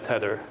length of that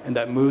tether, and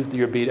that moves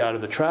your bead out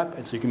of the trap,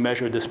 and so you can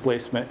measure a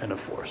displacement and a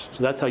force.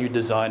 So that's how you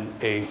design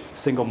a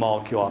single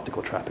molecule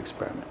optical trap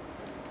experiment.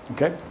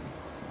 Okay?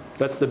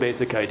 That's the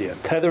basic idea.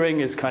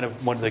 Tethering is kind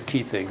of one of the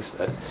key things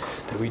that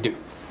we do.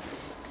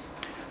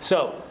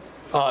 So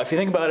if you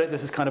think about it,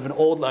 this is kind of an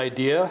old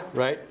idea,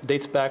 right? It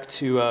dates back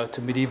to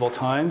medieval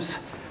times,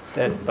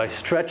 that by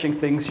stretching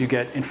things you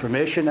get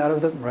information out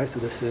of them, right? So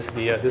this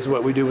is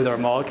what we do with our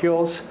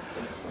molecules.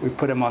 We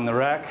put them on the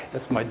rack.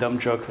 That's my dumb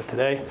joke for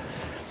today.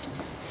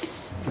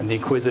 And the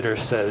inquisitor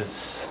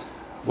says,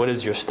 "What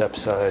is your step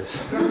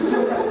size?"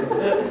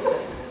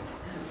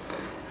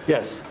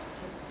 Yes.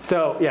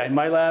 So yeah, in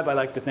my lab, I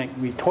like to think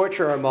we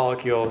torture our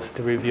molecules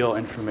to reveal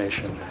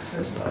information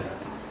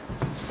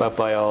about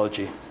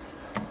biology.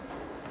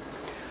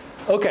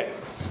 Okay.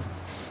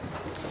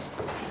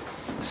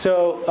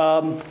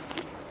 So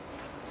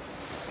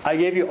I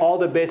gave you all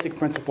the basic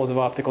principles of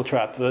optical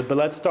trap, but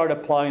let's start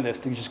applying this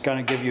to just kind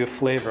of give you a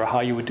flavor of how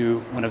you would do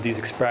one of these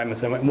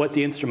experiments and what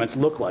the instruments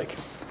look like.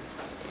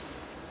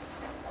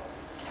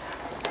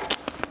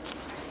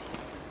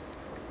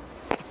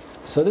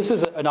 So this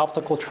is an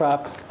optical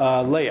trap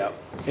layout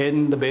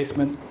in the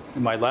basement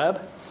in my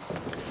lab.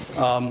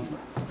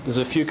 There's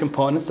a few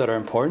components that are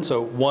important. So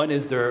one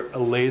is there a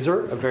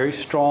laser, a very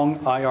strong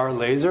IR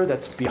laser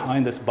that's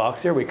behind this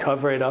box here. We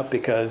cover it up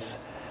because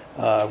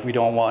We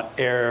don't want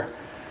air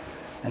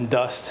and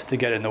dust to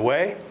get in the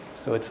way,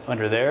 so it's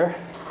under there.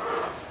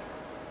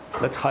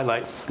 Let's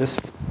highlight this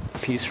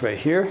piece right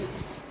here.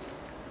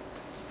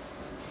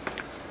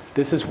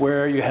 This is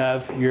where you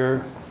have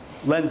your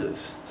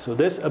lenses. So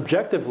this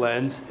objective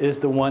lens is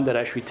the one that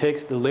actually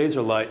takes the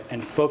laser light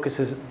and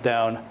focuses it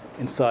down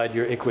inside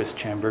your aqueous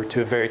chamber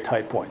to a very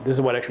tight point. This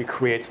is what actually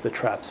creates the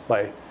traps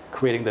by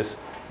creating this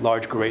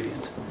large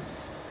gradient.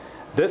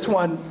 This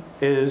one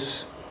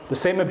is the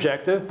same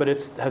objective, but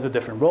it has a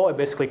different role. It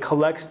basically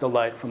collects the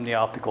light from the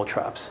optical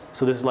traps.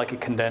 So this is like a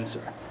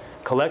condenser.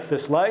 Collects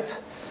this light,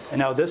 and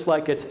now this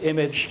light gets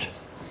imaged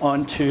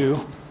onto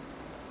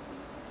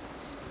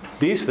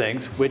these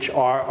things, which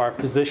are our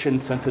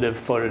position-sensitive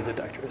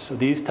photodetectors. So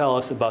these tell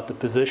us about the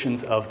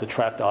positions of the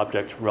trapped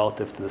object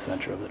relative to the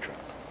center of the trap.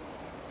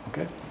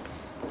 Okay?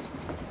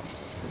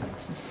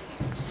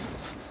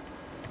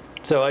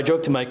 So I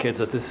joke to my kids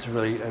that this is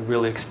really a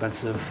really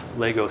expensive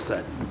Lego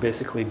set. You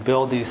basically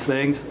build these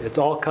things. It's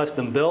all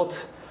custom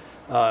built.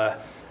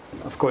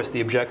 Of course,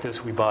 the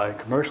objectives we buy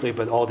commercially,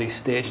 but all these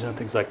stages and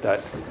things like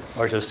that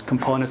are just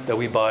components that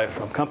we buy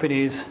from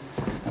companies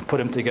and put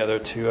them together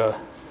to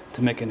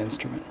make an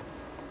instrument.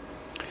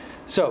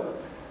 So,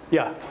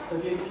 yeah. So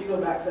if you go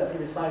back to that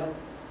previous slide,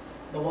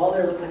 the wall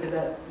there looks like, is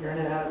that you're in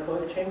and out of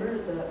coat chamber?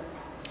 Is that?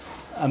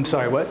 I'm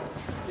sorry, what?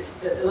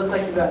 It looks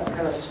like you've got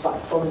kind of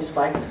foamy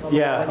spikes.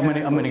 Yeah,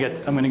 I'm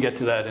gonna get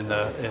to that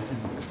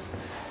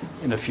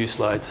in a few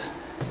slides.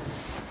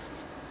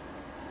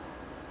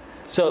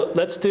 So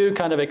let's do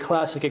kind of a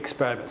classic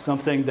experiment,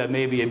 something that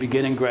maybe a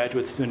beginning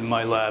graduate student in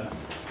my lab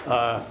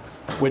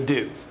would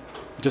do,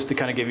 just to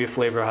kind of give you a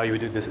flavor of how you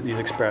would do these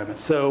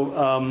experiments. So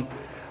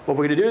what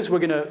we're going to do is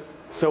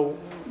so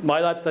my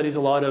lab studies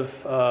a lot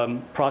of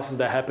processes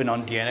that happen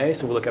on DNA.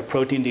 So we look at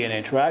protein-DNA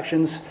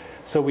interactions.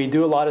 So we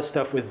do a lot of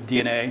stuff with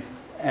DNA.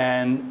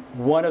 And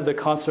one of the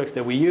constructs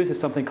that we use is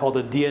something called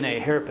a DNA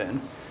hairpin.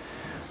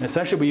 And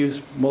essentially, we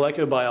use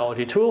molecular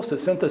biology tools to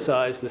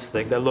synthesize this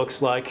thing that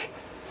looks like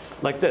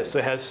this. So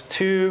it has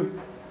two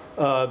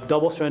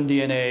double-strand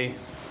DNA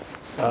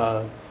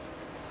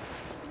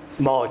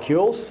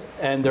molecules,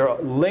 and they're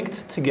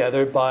linked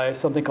together by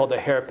something called a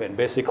hairpin.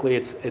 Basically,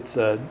 it's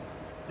a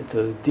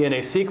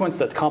DNA sequence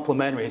that's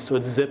complementary, so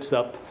it zips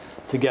up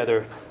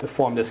together to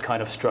form this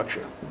kind of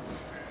structure.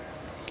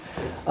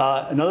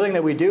 Another thing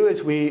that we do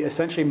is we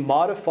essentially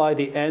modify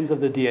the ends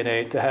of the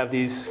DNA to have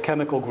these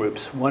chemical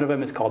groups. One of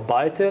them is called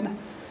biotin,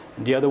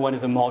 and the other one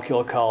is a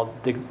molecule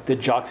called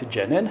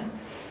digoxygenin.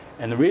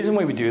 And the reason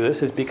why we do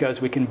this is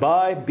because we can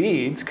buy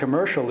beads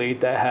commercially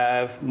that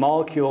have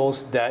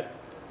molecules that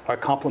are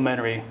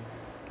complementary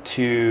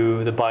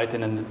to the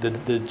biotin and the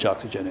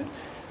digoxygenin.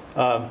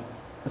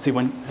 Let's see,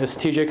 has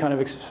TJ kind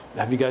of,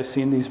 have you guys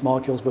seen these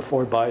molecules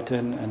before,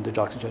 biotin and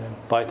digoxygenin?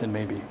 Biotin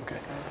maybe, okay.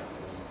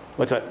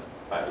 What's that?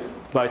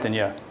 Biotin,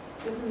 yeah.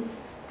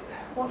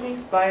 What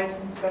makes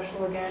biotin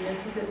special again?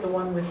 Isn't it the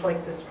one with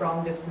like the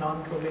strongest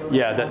non-covalent?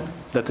 Yeah,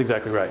 that's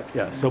exactly right,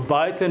 yeah. So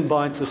biotin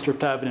binds to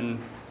streptavidin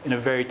in a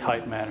very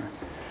tight manner.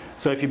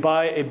 So if you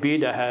buy a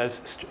bead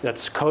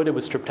that's coated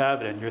with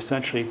streptavidin, you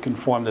essentially can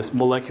form this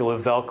molecular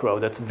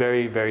Velcro that's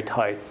very, very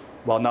tight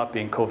while not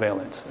being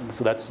covalent. And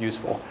so that's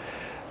useful.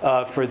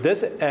 For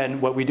this end,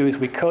 what we do is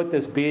we coat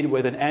this bead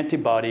with an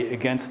antibody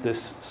against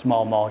this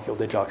small molecule,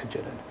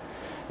 digoxygenin.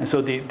 And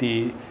so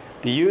the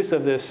use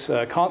of this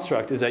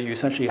construct is that you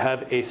essentially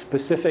have a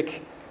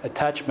specific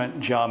attachment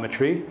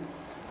geometry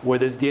where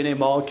this DNA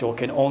molecule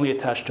can only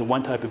attach to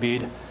one type of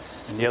bead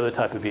and the other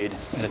type of bead,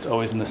 and it's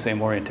always in the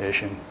same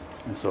orientation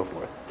and so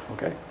forth,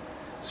 okay?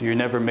 So you're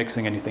never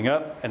mixing anything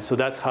up, and so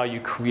that's how you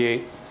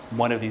create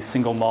one of these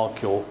single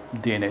molecule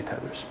DNA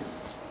tethers.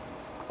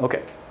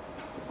 Okay.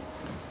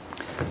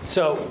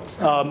 So,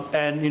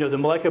 and the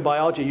molecular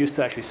biology used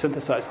to actually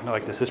synthesize something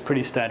like this is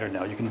pretty standard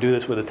now. You can do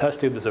this with a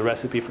test tube. There's a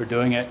recipe for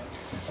doing it.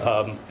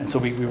 And so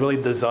we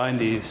really designed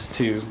these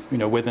to,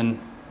 within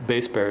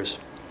base pairs.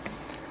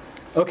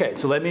 Okay,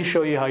 so let me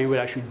show you how you would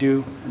actually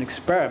do an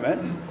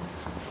experiment.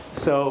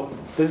 So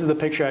this is the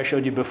picture I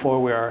showed you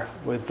before. We are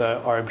with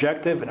our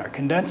objective and our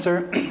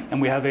condenser,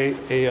 and we have a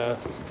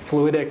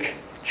fluidic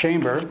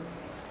chamber,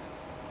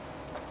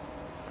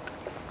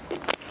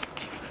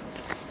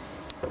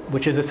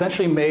 which is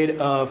essentially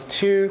made of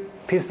two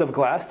pieces of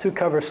glass, two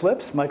cover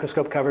slips,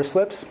 microscope cover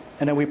slips,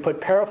 and then we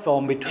put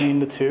parafilm between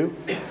the two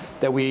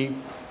that we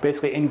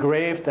basically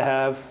engrave to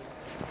have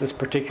this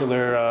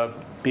particular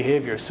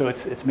behavior. So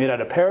it's made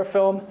out of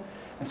parafilm,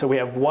 and so we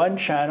have one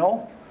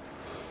channel,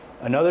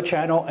 another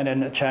channel, and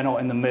then a channel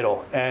in the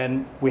middle.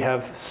 And we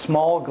have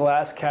small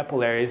glass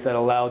capillaries that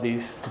allow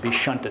these to be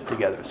shunted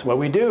together. So what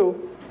we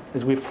do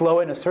is we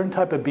flow in a certain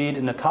type of bead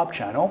in the top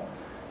channel.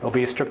 It'll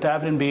be a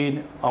streptavidin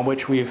bead on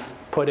which we've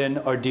put in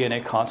our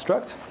DNA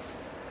construct.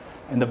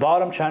 In the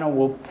bottom channel,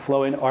 we'll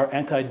flow in our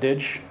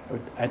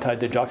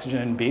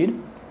anti-digoxygenin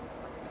bead.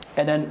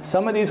 And then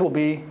some of these will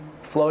be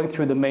flowing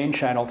through the main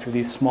channel through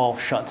these small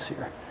shunts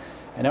here.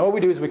 And now what we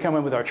do is we come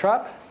in with our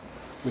trap.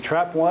 We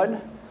trap one,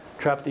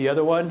 trap the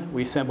other one.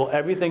 We assemble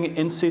everything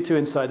in situ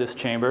inside this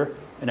chamber,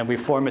 and then we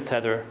form a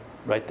tether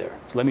right there.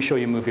 So let me show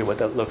you a movie of what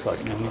that looks like,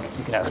 and then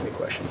you can ask me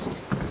questions.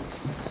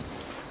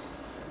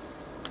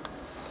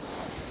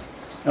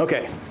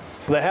 Okay,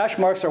 so the hash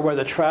marks are where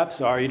the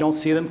traps are. You don't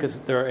see them because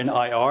they're in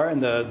IR,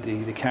 and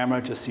the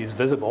camera just sees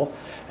visible.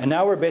 And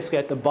now we're basically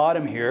at the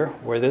bottom here,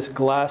 where this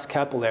glass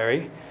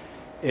capillary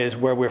is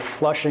where we're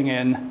flushing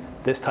in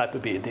this type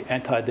of bead, the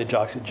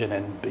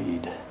anti-digoxygenin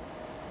bead.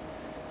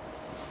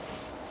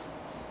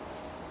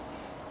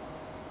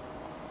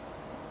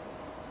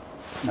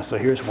 Now, so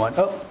here's one.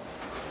 Oh,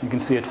 you can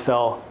see it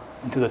fell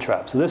into the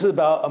trap. So this is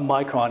about a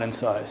micron in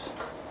size.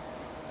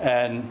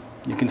 And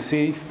you can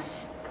see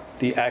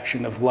the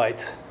action of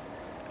light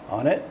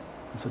on it.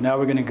 And so now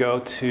we're going to go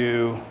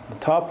to the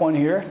top one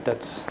here.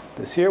 That's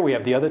this here. We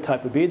have the other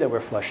type of bead that we're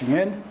flushing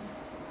in.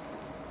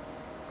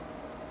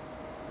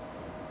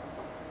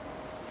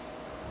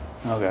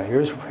 Okay,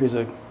 here's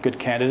a good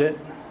candidate.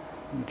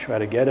 Let me try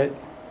to get it.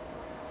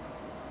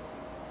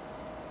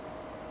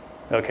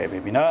 Okay,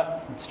 maybe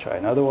not. Let's try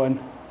another one.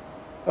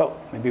 Oh,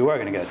 maybe we're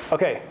going to get it.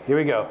 Okay, here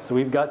we go. So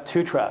we've got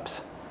two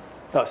traps.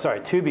 Oh,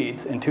 sorry, two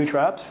beads and two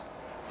traps.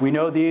 We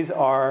know these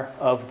are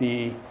of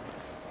the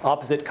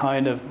opposite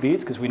kind of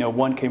beads because we know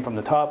one came from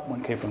the top,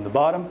 one came from the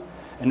bottom.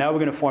 And now we're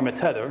going to form a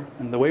tether.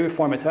 And the way we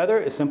form a tether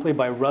is simply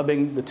by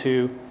rubbing the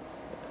two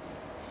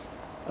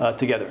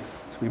together.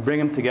 So we bring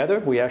them together.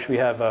 We actually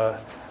have a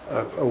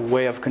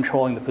way of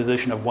controlling the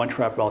position of one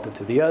trap relative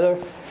to the other.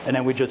 And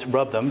then we just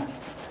rub them.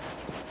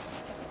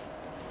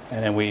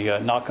 And then we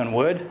knock on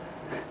wood.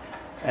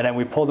 And then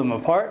we pull them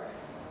apart.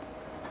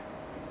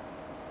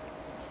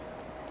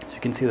 So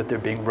you can see that they're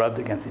being rubbed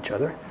against each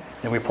other.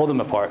 And we pull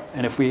them apart.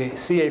 And if we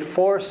see a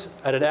force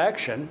at an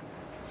action,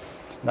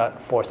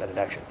 not force at an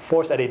action,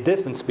 force at a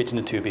distance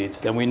between the two beads,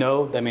 then we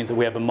know that means that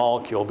we have a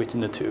molecule between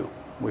the two.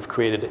 We've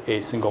created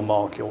a single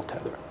molecule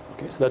tether.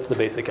 Okay, so that's the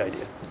basic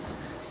idea.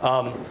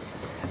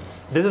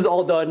 This is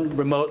all done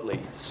remotely.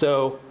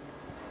 So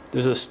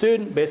there's a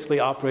student basically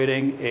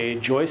operating a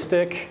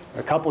joystick, or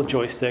a couple of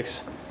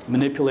joysticks,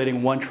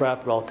 manipulating one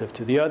trap relative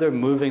to the other,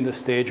 moving the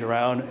stage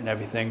around and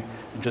everything,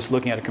 and just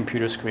looking at a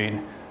computer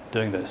screen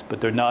doing this.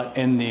 But they're not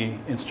in the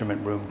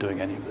instrument room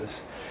doing any of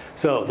this.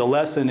 So the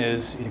lesson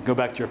is, you can go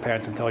back to your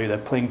parents and tell you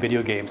that playing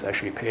video games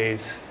actually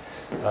pays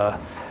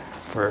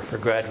for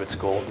graduate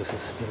school. This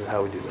is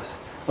how we do this.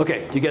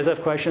 Okay, do you guys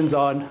have questions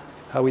on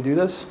how we do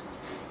this?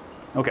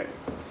 Okay,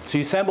 so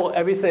you assemble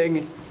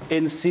everything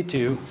in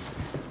situ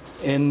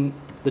in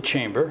the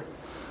chamber.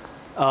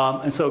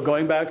 And so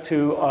going back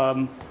to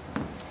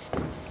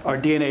our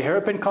DNA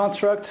hairpin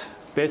construct,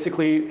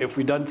 basically, if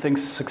we've done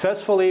things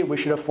successfully, we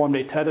should have formed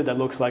a tether that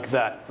looks like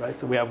that, right?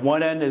 So we have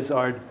one end is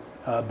our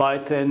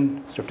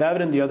biotin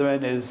streptavidin, the other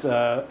end is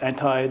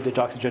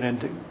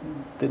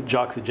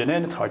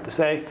anti-digoxygenin, it's hard to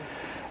say.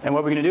 And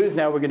what we're going to do is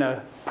now we're going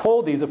to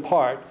pull these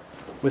apart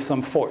with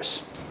some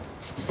force.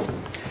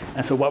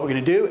 And so what we're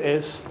going to do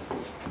is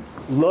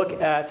look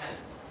at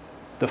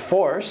the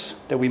force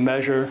that we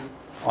measure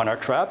on our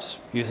traps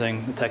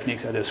using the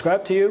techniques I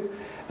described to you,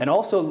 and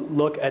also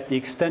look at the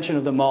extension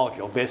of the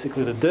molecule,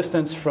 basically the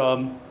distance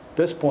from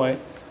this point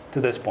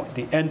to this point,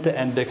 the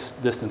end-to-end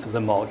distance of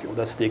the molecule.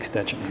 That's the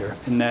extension here.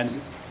 And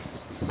then,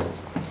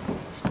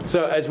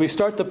 so as we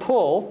start to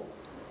pull,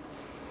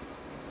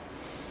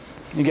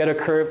 you get a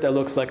curve that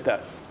looks like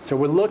that. So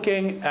we're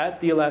looking at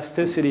the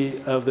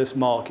elasticity of this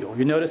molecule.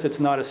 You notice it's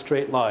not a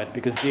straight line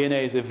because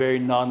DNA is a very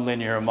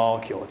nonlinear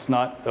molecule. It's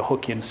not a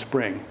Hookean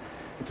spring.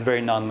 It's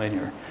very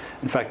nonlinear.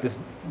 In fact, this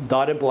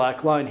dotted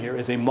black line here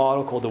is a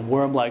model called the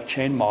worm-like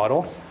chain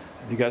model.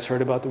 Have you guys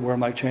heard about the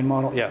worm-like chain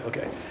model? Yeah,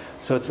 okay.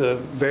 So it's a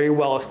very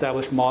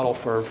well-established model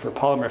for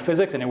polymer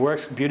physics, and it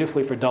works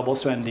beautifully for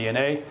double-strand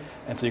DNA.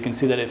 And so you can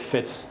see that it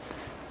fits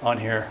on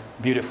here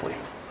beautifully.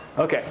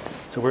 Okay,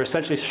 so we're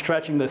essentially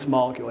stretching this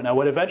molecule. Now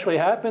what eventually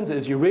happens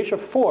is you reach a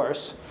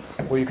force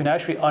where you can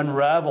actually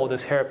unravel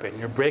this hairpin.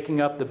 You're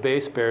breaking up the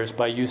base pairs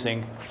by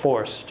using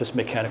force, just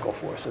mechanical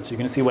force. And so you're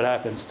going to see what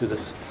happens to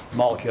this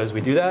molecule as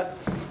we do that.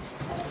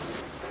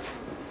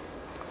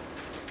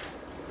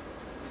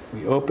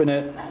 We open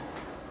it.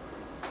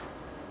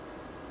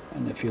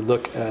 And if you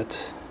look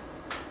at,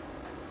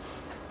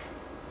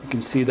 you can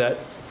see that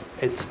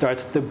it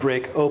starts to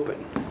break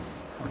open.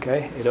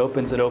 Okay, it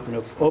opens, it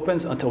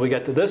opens until we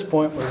get to this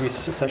point where we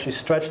essentially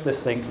stretch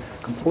this thing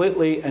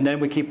completely, and then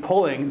we keep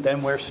pulling,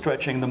 then we're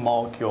stretching the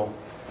molecule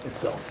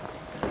itself.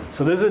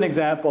 So this is an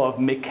example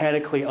of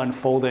mechanically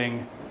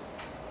unfolding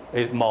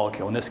a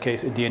molecule, in this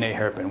case a DNA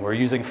hairpin. We're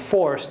using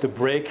force to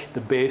break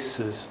the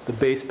bases, the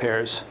base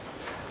pairs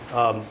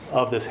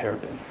of this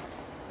hairpin.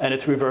 And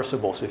it's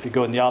reversible, so if you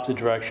go in the opposite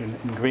direction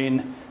in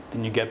green,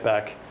 then you get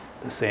back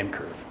the same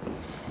curve.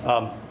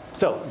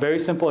 So, very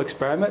simple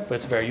experiment, but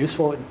it's very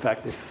useful. In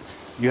fact, if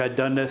you had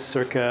done this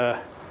circa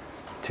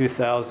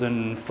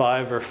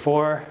 2005 or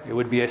 4, it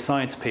would be a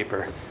science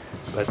paper.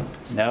 But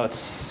now it's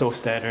so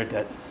standard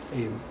that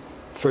a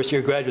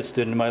first-year graduate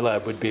student in my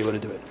lab would be able to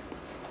do it.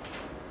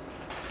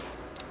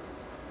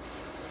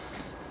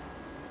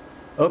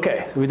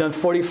 Okay, so we've done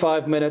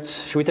 45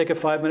 minutes. Should we take a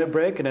 5-minute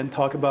break and then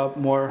talk about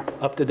more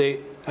up-to-date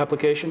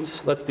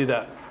applications? Let's do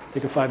that.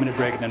 take a 5-minute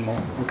break, and then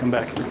we'll come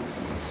back.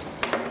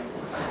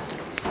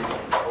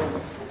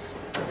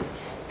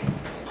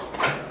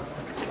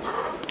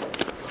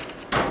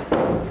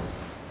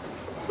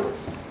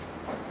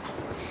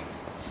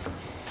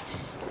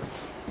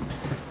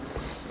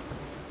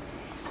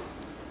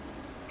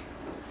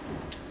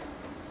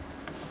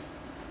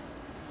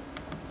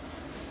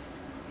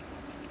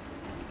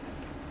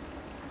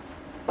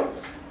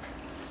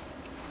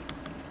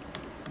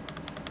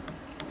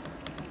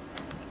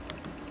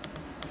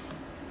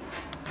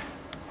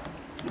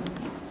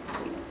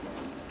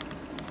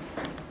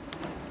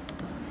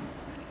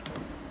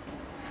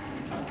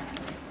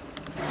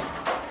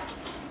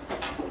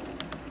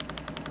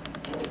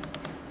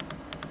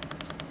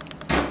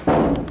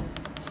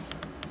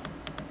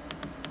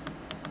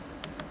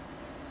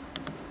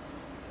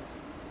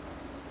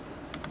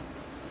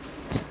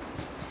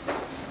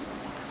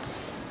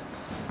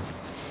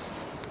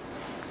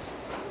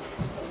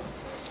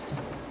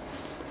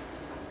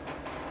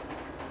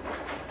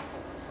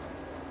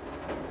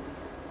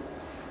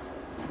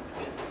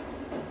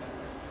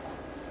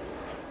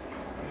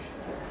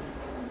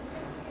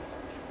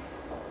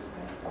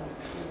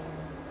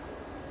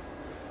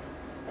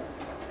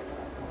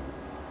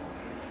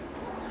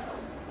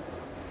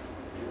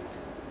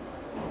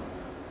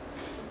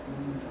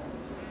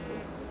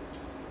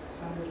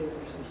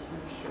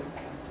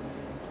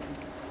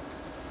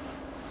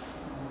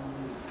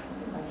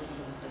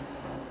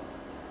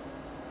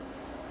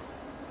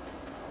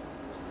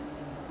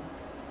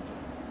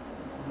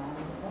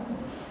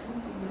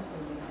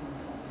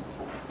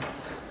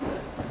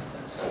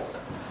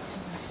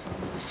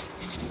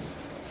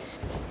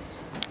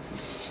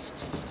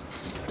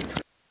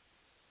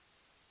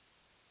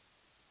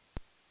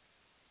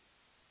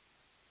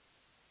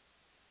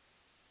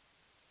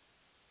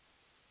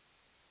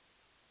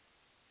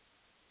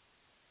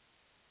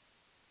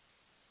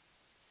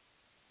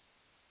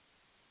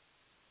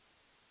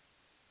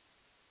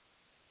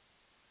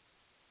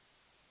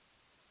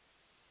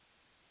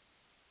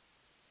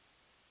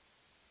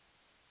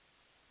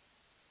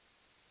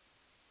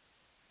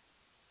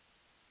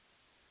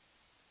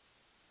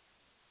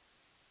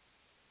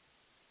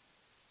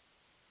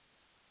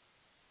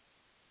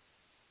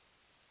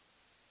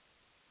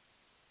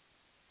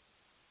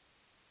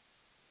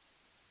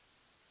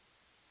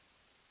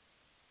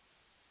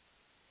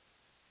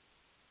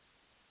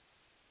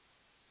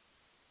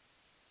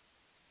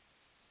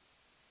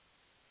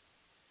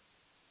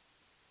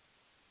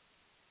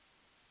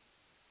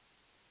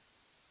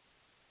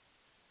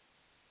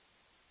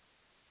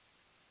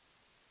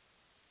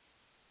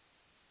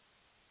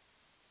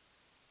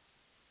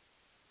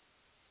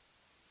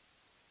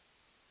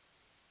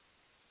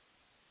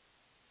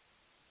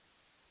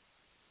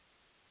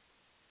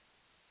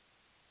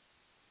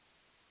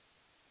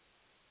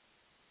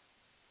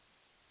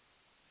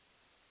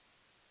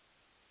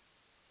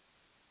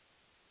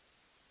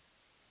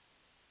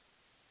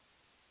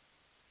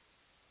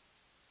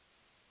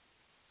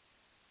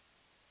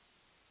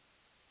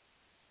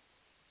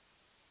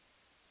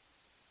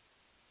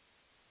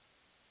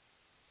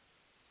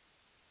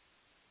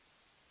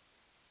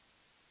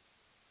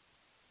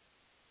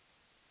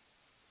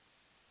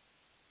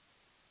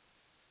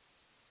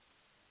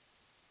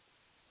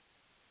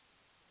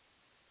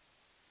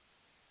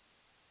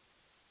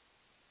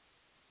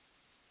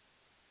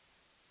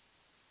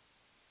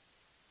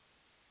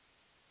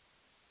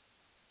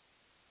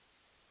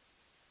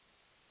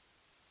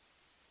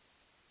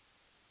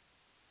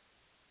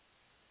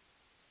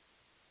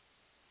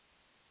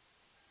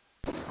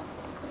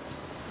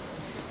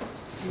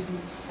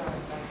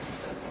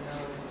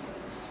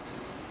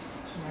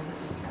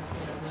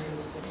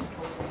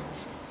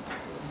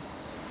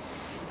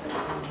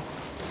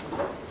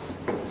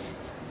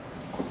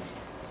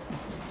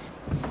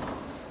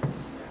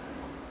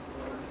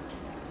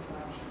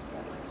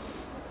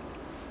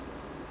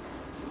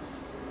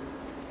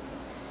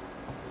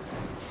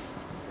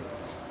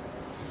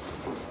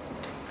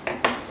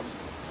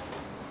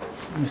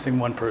 Missing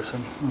one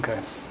person. Okay.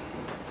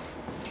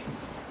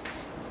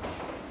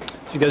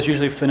 So you guys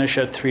usually finish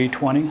at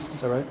 3:20,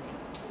 is that right?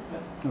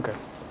 Yeah. Okay.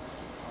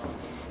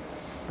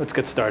 Let's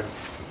get started.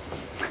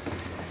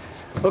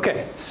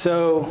 Okay,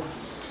 so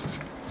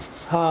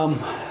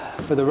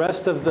for the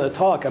rest of the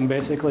talk, I'm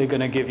basically going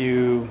to give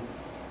you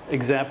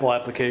example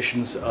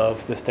applications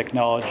of this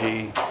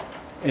technology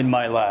in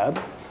my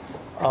lab.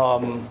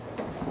 And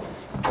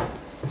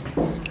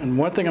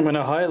one thing I'm going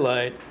to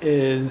highlight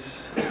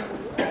is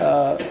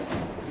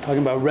talking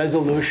about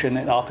resolution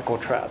in optical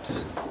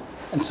traps.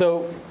 And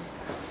so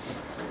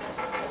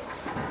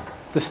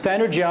the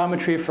standard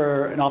geometry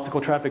for an optical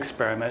trap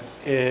experiment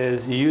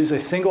is you use a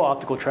single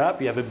optical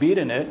trap, you have a bead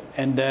in it,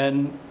 and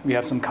then you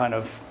have some kind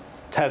of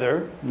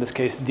tether, in this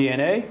case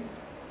DNA,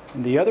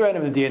 and the other end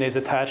of the DNA is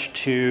attached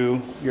to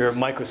your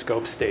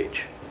microscope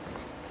stage.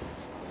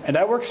 And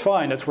that works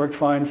fine. That's worked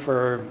fine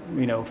for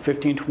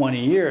 15, 20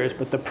 years.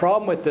 But the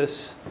problem with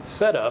this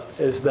setup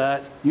is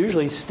that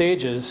usually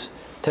stages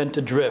tend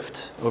to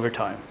drift over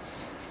time.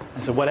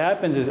 And so what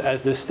happens is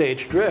as this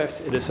stage drifts,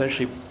 it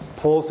essentially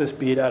pulls this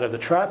bead out of the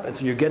trap, and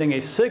so you're getting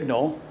a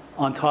signal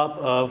on top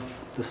of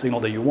the signal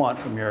that you want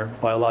from your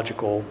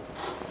biological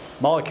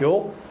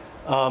molecule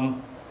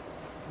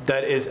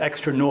that is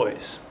extra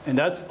noise. And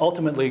that's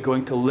ultimately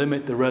going to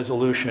limit the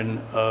resolution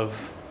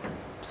of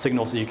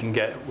signals that you can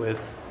get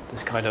with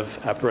this kind of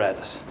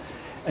apparatus.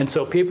 And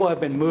so people have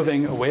been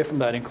moving away from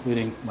that,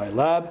 including my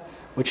lab,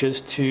 which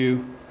is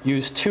to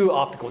use 2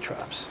 optical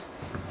traps.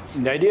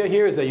 And the idea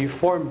here is that you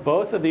form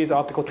both of these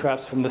optical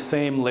traps from the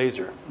same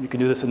laser. You can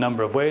do this a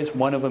number of ways.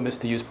 One of them is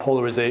to use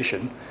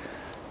polarization.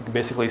 You can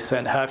basically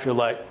send half your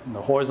light in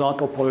the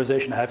horizontal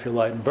polarization, half your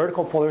light in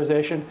vertical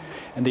polarization.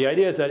 And the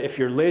idea is that if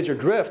your laser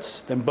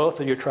drifts, then both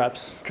of your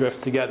traps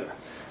drift together.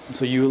 And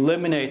so you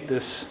eliminate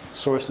this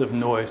source of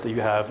noise that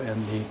you have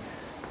in the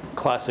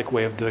classic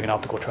way of doing an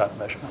optical trap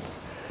measurement.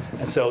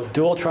 And so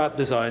dual trap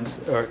designs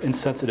are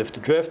insensitive to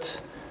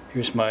drift.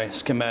 Here's my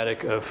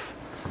schematic of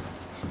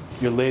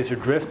your laser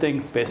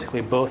drifting.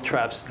 Basically, both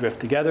traps drift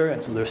together,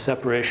 and so their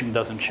separation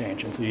doesn't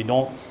change. And so you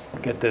don't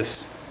get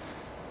this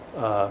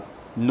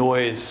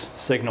noise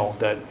signal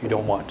that you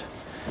don't want.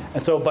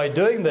 And so by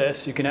doing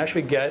this, you can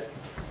actually get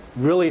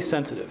really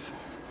sensitive.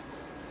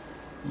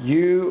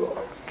 You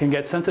can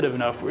get sensitive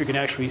enough where you can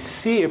actually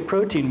see a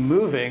protein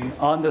moving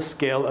on the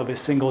scale of a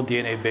single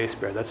DNA base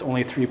pair. That's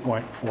only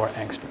 3.4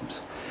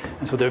 angstroms.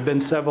 And so there have been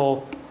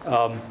several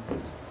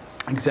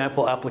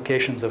example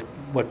applications of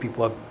what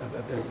people have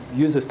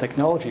used this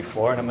technology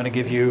for. And I'm going to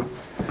give you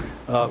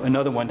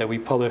another one that we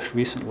published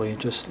recently,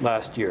 just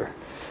last year.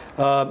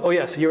 Oh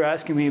yeah, so you're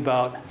asking me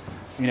about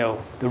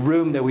the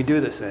room that we do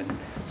this in.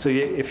 So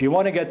if you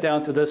want to get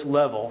down to this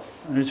level,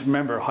 and just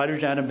remember,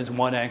 hydrogen atom is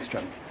 1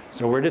 angstrom.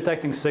 So we're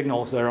detecting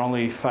signals that are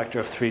only a factor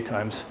of 3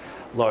 times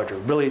larger,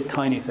 really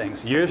tiny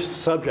things. You're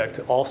subject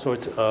to all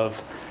sorts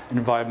of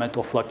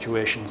environmental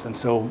fluctuations. And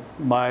so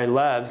my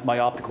labs, my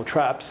optical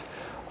traps,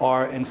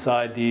 are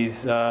inside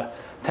these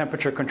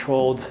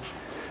temperature-controlled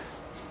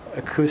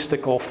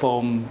acoustical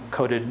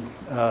foam-coated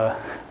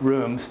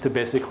rooms to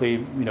basically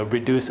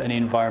reduce any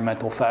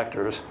environmental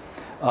factors.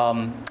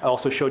 I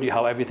also showed you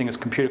how everything is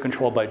computer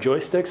controlled by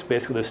joysticks.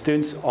 Basically, the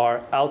students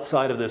are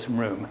outside of this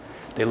room.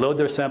 They load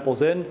their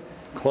samples in,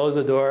 close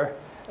the door,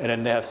 and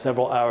then they have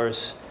several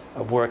hours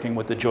of working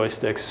with the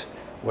joysticks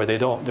where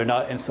they're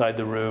not inside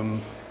the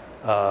room,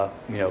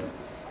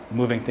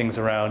 moving things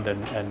around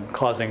and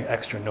causing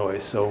extra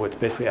noise. So it's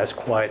basically as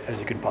quiet as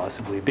you can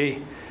possibly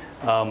be.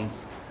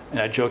 And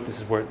I joke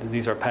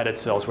these are padded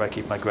cells where I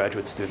keep my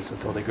graduate students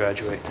until they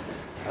graduate.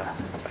 Right.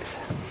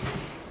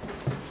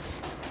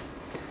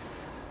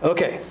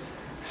 Okay,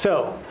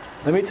 so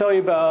let me tell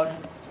you about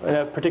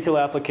a particular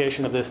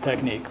application of this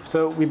technique.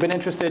 So we've been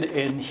interested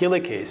in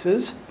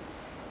helicases.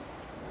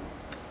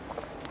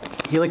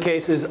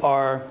 Helicases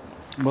are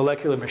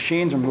molecular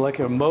machines or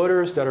molecular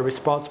motors that are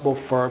responsible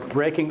for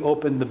breaking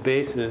open the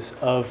bases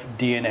of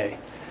DNA.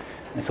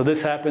 And so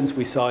this happens,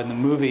 we saw in the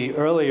movie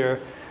earlier,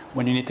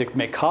 when you need to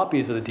make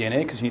copies of the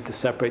DNA, because you need to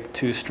separate the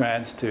 2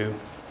 strands to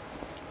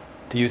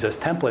use as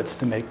templates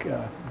to make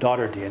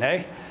daughter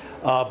DNA.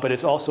 But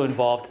it's also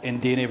involved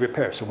in DNA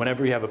repair. So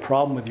whenever you have a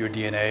problem with your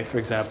DNA, for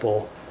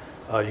example,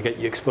 you get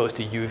exposed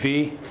to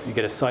UV, you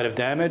get a site of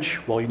damage,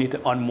 well, you need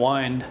to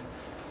unwind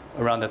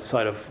around that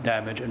site of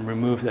damage and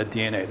remove that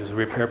DNA. There's a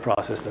repair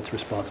process that's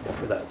responsible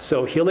for that.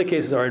 So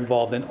helicases are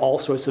involved in all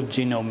sorts of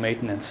genome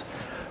maintenance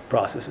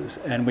processes.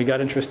 And we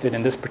got interested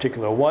in this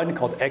particular one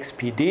called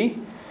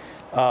XPD.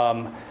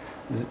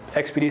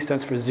 XPD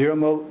stands for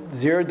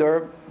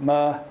xeroderma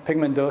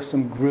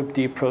pigmentosum group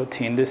D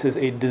protein. This is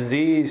a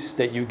disease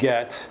that you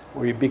get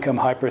where you become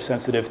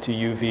hypersensitive to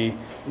UV.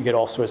 You get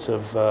all sorts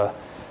of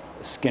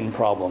skin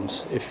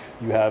problems if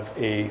you have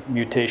a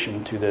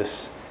mutation to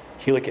this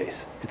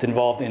helicase. It's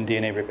involved in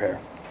DNA repair.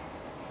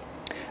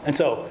 And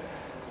so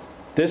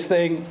this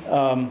thing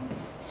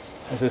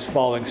has this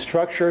following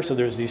structure. So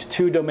there's these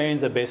 2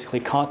 domains that basically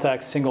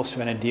contact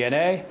single-stranded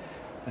DNA,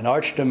 an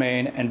arch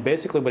domain, and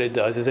basically what it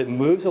does is it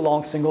moves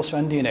along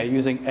single-strand DNA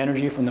using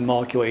energy from the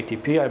molecule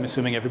ATP. I'm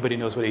assuming everybody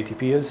knows what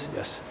ATP is.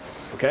 Yes.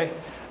 Okay.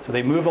 So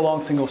they move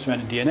along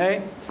single-stranded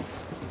DNA.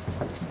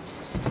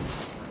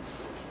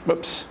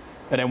 Whoops.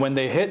 And then when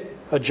they hit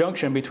a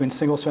junction between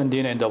single-strand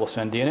DNA and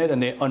double-strand DNA, then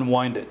they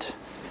unwind it.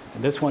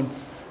 And this one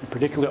in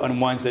particular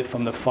unwinds it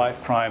from the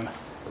 5'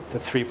 to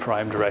 3'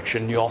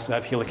 direction. You also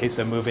have helicases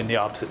that move in the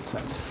opposite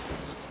sense.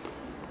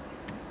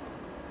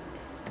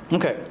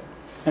 Okay.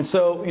 And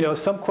so,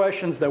 some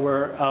questions that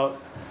are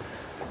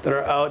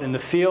out in the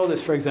field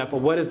is, for example,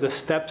 what is the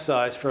step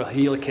size for a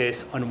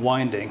helicase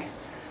unwinding?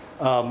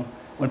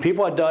 When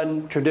people have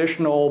done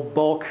traditional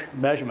bulk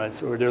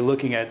measurements, or they're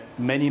looking at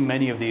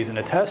many of these in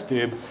a test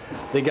tube,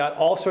 they got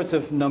all sorts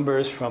of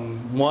numbers from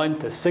 1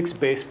 to 6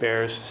 base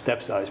pairs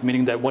step size,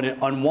 meaning that when it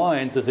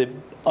unwinds, does it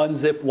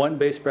unzip 1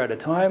 base pair at a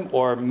time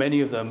or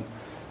many of them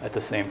at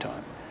the same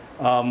time?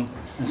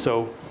 And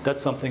so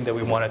that's something that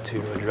we wanted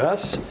to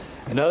address.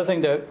 Another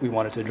thing that we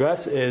wanted to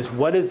address is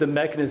what is the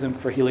mechanism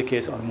for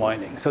helicase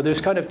unwinding? So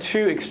there's kind of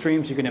 2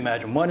 extremes you can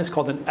imagine. One is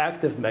called an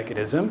active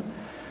mechanism,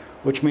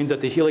 which means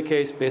that the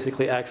helicase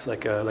basically acts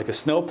like a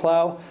snow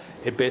plow.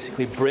 It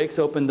basically breaks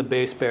open the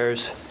base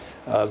pairs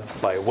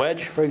by a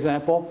wedge, for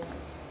example.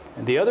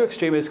 And the other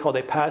extreme is called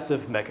a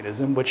passive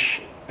mechanism,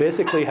 which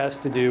basically has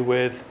to do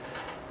with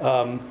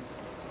the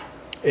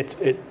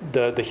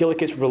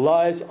helicase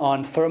relies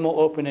on thermal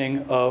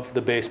opening of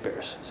the base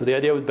pairs. So the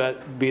idea would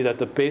be that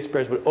the base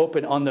pairs would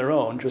open on their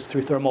own just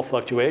through thermal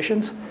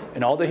fluctuations,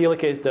 and all the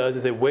helicase does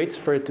is it waits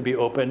for it to be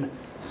open,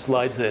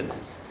 slides in.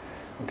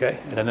 Okay?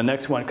 And then the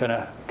next one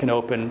can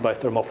open by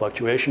thermal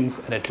fluctuations,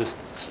 and it just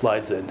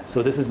slides in.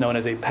 So this is known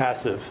as a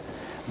passive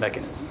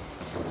mechanism.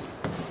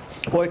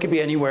 Or it could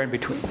be anywhere in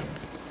between.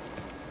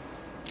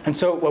 And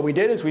so what we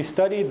did is we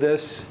studied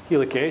this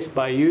helicase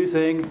by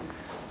using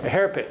a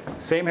hairpin.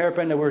 Same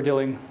hairpin that we were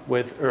dealing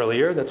with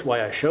earlier. That's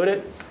why I showed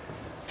it.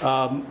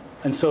 And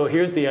so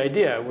here's the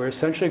idea. We're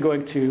essentially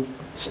going to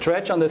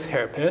stretch on this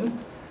hairpin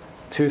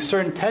to a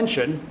certain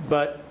tension,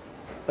 but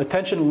a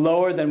tension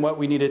lower than what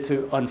we needed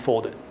to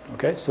unfold it.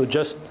 Okay, so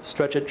just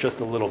stretch it just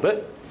a little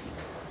bit.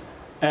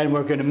 And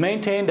we're going to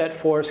maintain that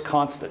force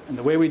constant. And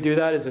the way we do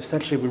that is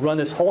essentially we run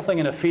this whole thing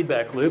in a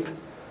feedback loop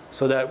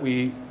so that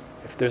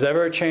if there's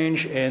ever a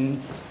change in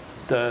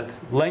the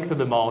length of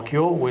the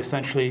molecule, we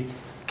essentially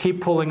keep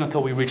pulling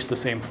until we reach the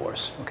same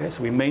force. Okay,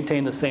 so we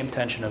maintain the same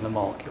tension in the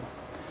molecule.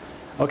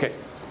 Okay,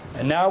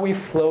 and now we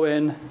flow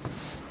in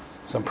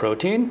some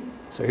protein.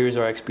 So here's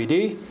our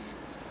XPD.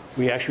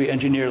 We actually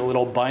engineered a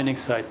little binding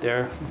site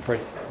there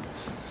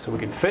so we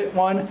can fit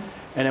one.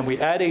 And then we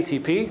add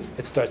ATP.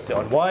 It starts to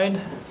unwind.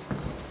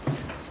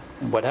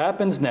 And what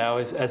happens now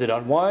is as it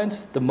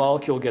unwinds, the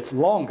molecule gets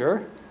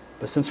longer.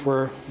 But since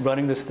we're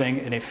running this thing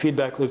in a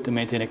feedback loop to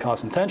maintain a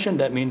constant tension,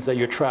 that means that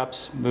your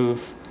traps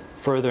move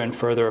further and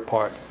further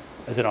apart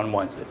as it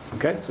unwinds it.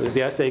 Okay, so is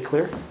the assay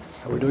clear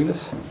how we're doing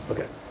this?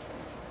 Okay.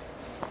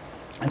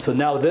 And so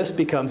now this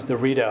becomes the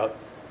readout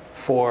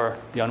for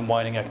the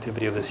unwinding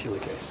activity of this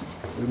helicase.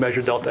 We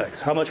measure delta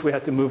X, how much we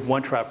have to move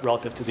one trap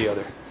relative to the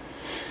other.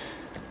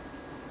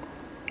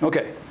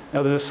 Okay,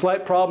 now there's a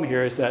slight problem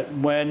here is that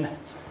when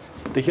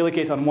the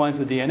helicase unwinds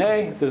the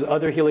DNA, if there's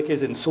other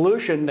helicases in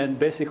solution, then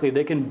basically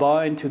they can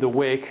bind to the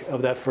wake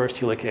of that first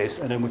helicase,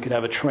 and then we could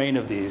have a train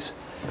of these.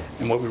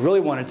 And what we really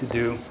wanted to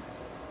do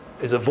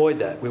is avoid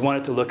that. We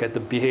wanted to look at the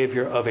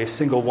behavior of a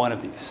single one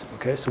of these.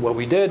 Okay, so what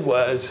we did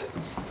was,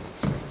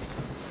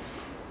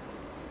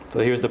 so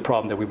here's the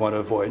problem that we want to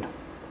avoid.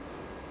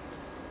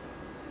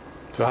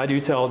 So how do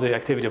you tell the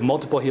activity of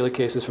multiple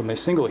helicases from a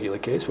single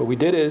helicase? What we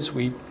did is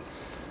we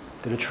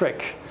did a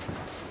trick.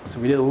 So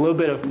we did a little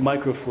bit of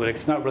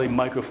microfluidics, not really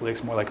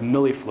microfluidics, more like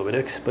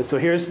millifluidics. But so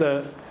here's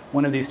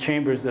one of these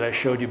chambers that I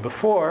showed you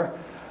before.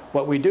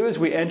 What we do is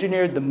we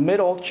engineered the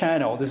middle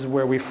channel. This is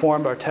where we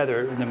formed our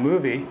tether in the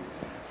movie.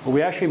 But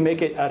we actually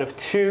make it out of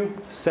two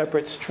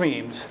separate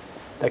streams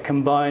that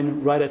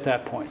combine right at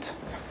that point.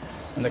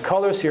 And the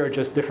colors here are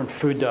just different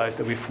food dyes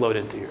that we flowed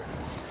into here.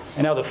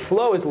 And now the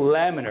flow is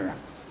laminar.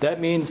 That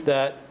means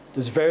that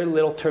there's very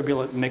little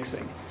turbulent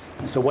mixing.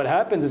 And so what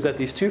happens is that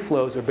these two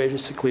flows are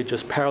basically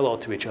just parallel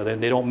to each other,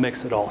 and they don't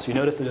mix at all. So you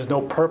notice that there's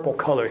no purple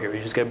color here.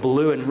 You just get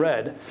blue and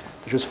red.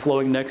 They're just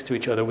flowing next to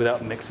each other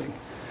without mixing.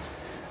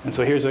 And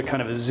so here's a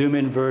kind of a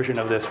zoom-in version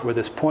of this, where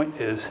this point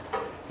is.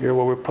 Here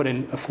where we're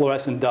putting a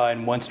fluorescent dye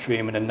in one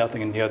stream and then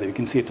nothing in the other. You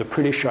can see it's a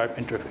pretty sharp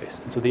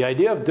interface. And so the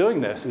idea of doing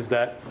this is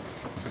that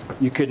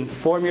you can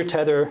form your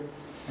tether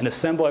and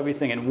assemble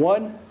everything in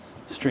one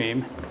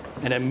stream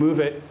and then move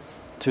it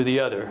to the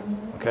other.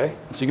 Okay?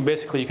 So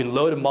you can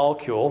load a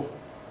molecule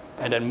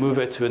and then move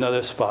it to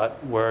another spot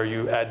where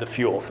you add the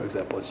fuel, for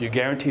example. So you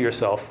guarantee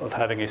yourself of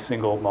having a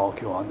single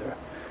molecule on there.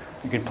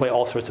 You can play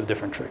all sorts of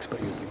different tricks by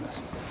using this.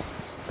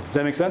 Does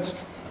that make sense?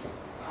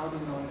 How do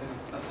you know that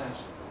it's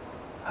attached?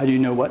 How do you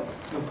know what?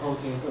 The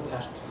protein is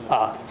attached to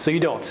the... So you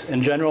don't.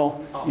 In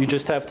general, you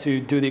just have to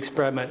do the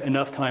experiment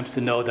enough times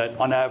to know that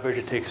on average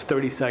it takes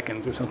 30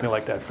 seconds or something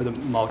like that for the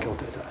molecule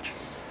to attach.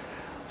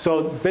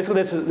 So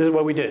basically this is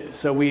what we did.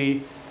 So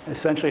we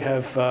essentially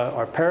have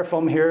our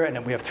parafoam here, and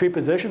then we have three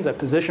positions. At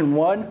position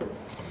 1,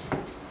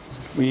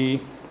 we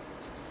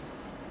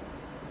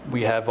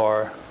have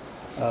our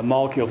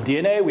molecule of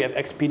DNA. We have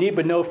XPD,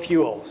 but no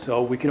fuel.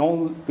 So we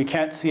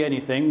can't see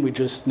anything. We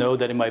just know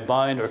that it might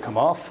bind or come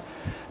off.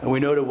 And we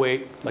know to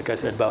wait, like I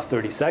said, about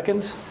 30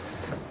 seconds.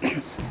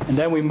 And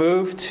then we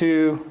move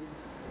to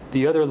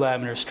the other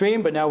laminar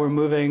stream, but now we're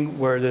moving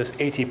where there's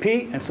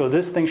ATP. And so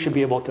this thing should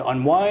be able to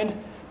unwind,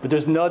 but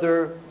there's no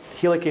other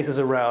helicases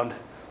around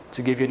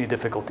to give you any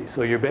difficulty.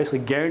 So you're basically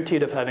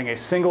guaranteed of having a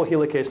single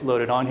helicase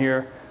loaded on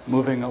here,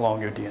 moving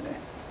along your DNA.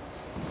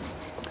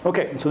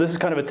 Okay, so this is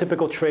kind of a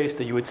typical trace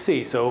that you would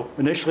see. So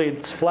initially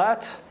it's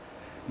flat.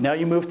 Now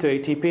you move to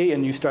ATP,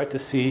 and you start to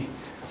see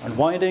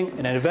unwinding, and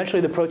then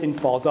eventually the protein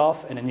falls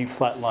off, and then you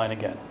flat line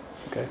again.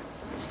 Okay.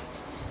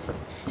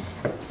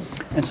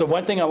 And so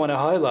one thing I want to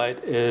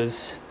highlight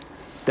is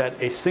that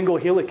a single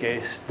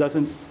helicase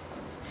doesn't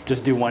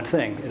just do one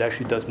thing. It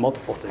actually does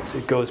multiple things.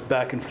 It goes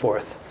back and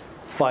forth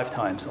 5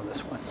 times on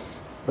this one.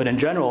 But in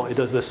general, it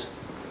does this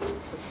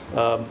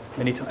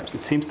many times.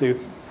 It seems to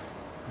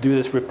do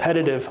this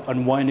repetitive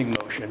unwinding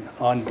motion. motion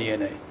on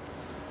DNA,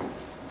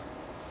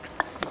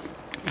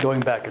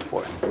 going back and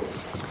forth.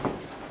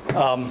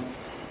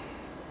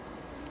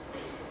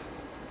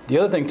 The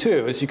other thing,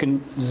 too, is you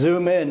can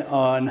zoom in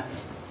on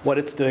what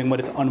it's doing when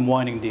it's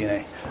unwinding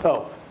DNA.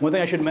 Oh, one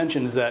thing I should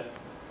mention is that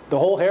the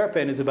whole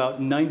hairpin is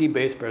about 90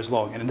 base pairs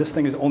long, and this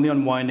thing is only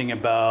unwinding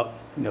about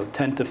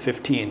 10 to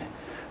 15.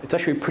 It's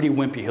actually a pretty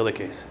wimpy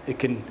helicase. It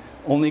can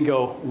only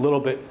go a little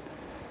bit,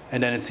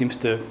 and then it seems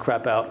to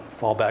crap out,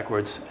 fall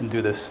backwards, and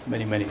do this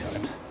many, many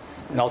times.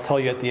 And I'll tell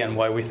you at the end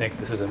why we think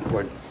this is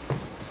important.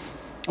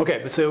 Okay,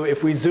 but so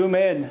if we zoom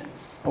in,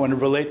 I want to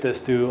relate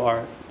this to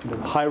our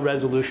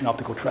high-resolution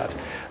optical traps.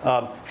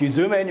 If you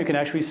zoom in, you can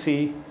actually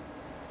see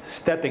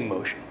stepping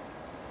motion.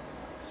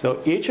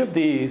 So each of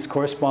these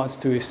corresponds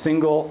to a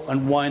single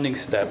unwinding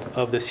step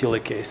of this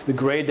helicase. The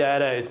gray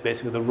data is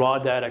basically the raw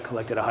data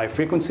collected at a high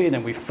frequency, and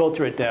then we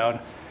filter it down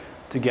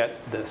to get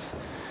this.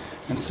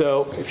 And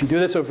so if you do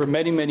this over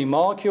many, many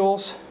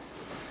molecules,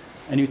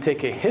 and you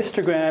take a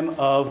histogram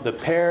of the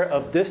pair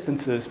of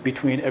distances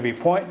between every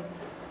point,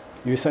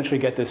 you essentially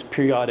get this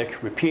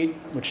periodic repeat,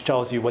 which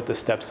tells you what the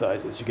step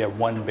size is. You get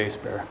one base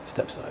pair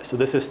step size. So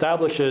this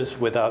establishes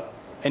without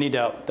any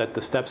doubt that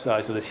the step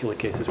size of this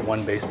helicase is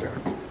one base pair.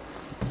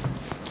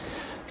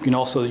 You can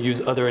also use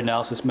other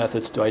analysis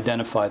methods to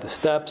identify the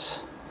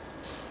steps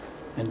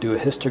and do a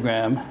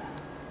histogram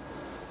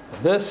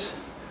of this.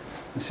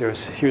 And so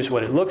here's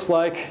what it looks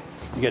like.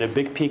 You get a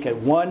big peak at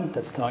 1.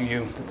 That's telling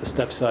you that the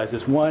step size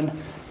is 1.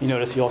 You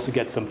notice you also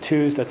get some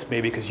 2s. That's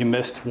maybe because you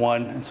missed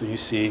 1, and so you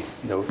see,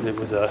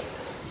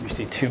 you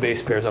see 2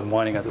 base pairs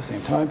unwinding at the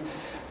same time.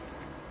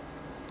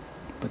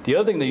 But the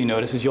other thing that you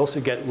notice is you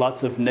also get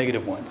lots of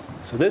negative ones.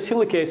 So this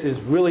helicase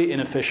is really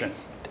inefficient.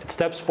 It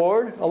steps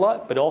forward a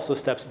lot, but also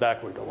steps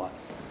backward a lot.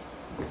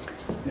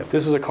 If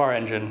this was a car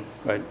engine,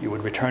 right, you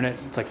would return it.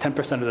 It's like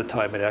 10% of the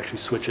time it actually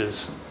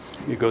switches.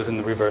 It goes in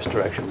the reverse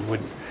direction. It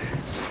would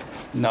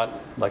not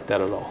like that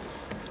at all.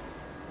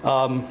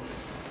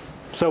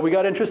 So we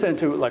got interested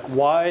into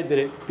why did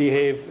it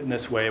behave in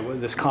this way, with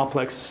this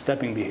complex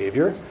stepping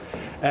behavior.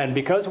 And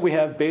because we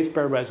have base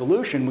pair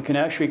resolution, we can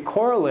actually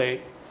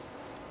correlate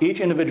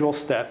each individual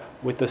step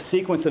with the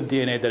sequence of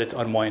DNA that it's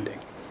unwinding.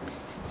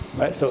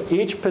 Right? So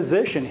each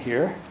position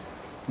here,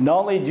 not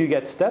only do you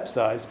get step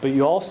size, but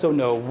you also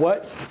know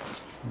what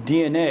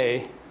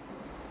DNA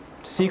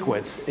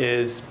sequence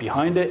is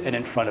behind it and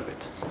in front of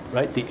it,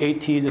 right? The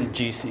ATs and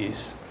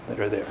GCs that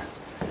are there.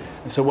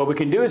 And so what we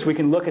can do is we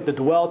can look at the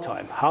dwell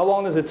time. How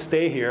long does it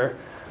stay here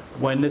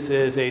when this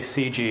is a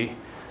CG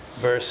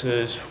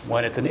versus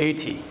when it's an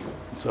AT, and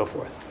so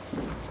forth.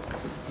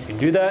 You can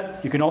do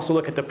that. You can also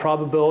look at the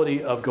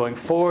probability of going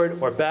forward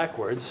or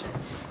backwards.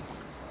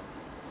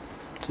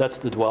 So that's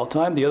the dwell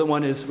time. The other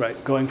one is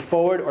going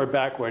forward or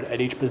backward at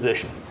each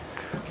position.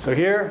 So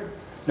here,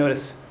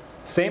 notice,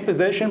 same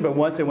position, but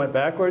once it went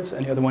backwards,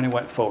 and the other one it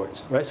went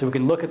forwards. Right? So we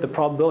can look at the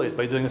probabilities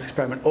by doing this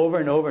experiment over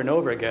and over and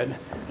over again,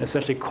 and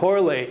essentially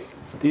correlate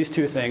these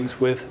two things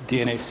with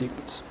DNA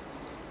sequence.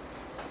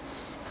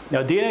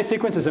 Now, DNA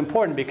sequence is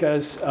important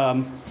because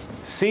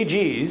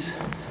CGs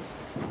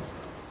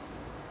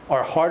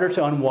are harder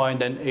to unwind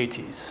than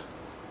ATs.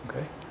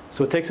 Okay?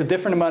 So it takes a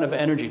different amount of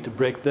energy to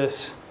break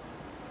this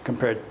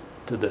compared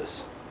to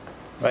this.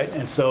 Right?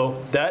 And so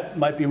that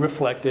might be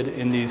reflected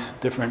in these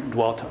different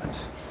dwell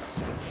times.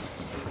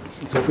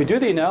 So if we do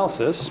the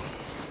analysis,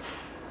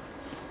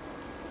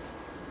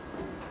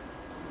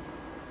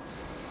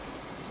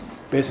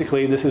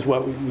 basically this is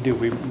what we do.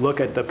 We look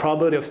at the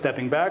probability of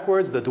stepping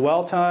backwards, the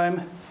dwell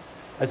time,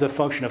 as a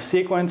function of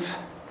sequence.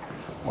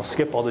 I'll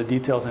skip all the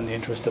details in the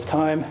interest of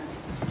time.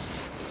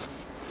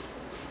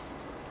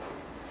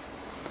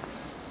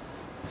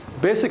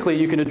 Basically,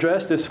 you can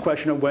address this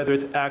question of whether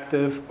it's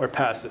active or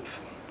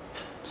passive.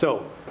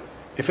 So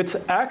if it's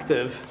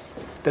active,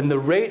 then the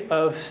rate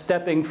of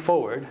stepping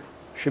forward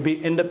should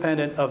be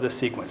independent of the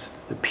sequence.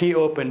 The P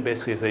open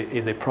basically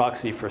is a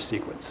proxy for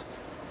sequence.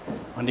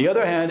 On the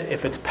other hand,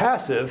 if it's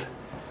passive,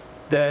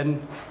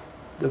 then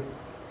the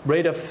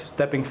rate of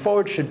stepping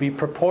forward should be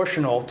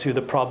proportional to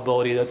the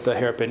probability that the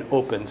hairpin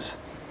opens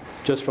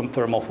just from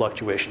thermal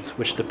fluctuations,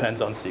 which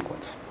depends on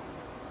sequence.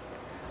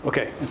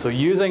 Okay, and so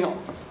using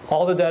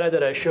all the data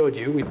that I showed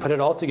you, we put it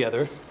all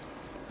together,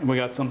 and we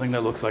got something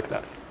that looks like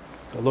that.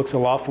 So it looks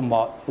an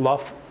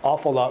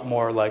awful lot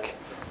more like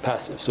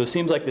passive. So it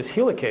seems like this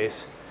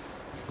helicase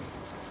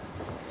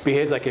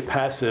behaves like a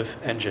passive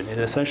engine. It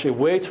essentially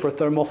waits for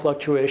thermal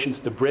fluctuations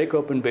to break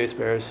open base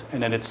pairs,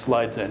 and then it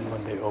slides in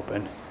when they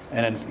open,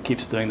 and then it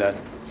keeps doing that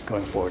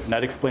going forward. And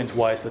that explains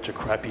why it's such a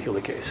crappy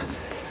helicase,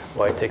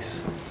 why it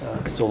takes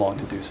so long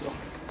to do so,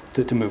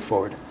 to move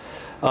forward.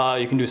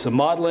 You can do some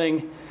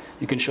modeling.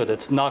 You can show that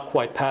it's not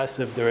quite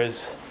passive. There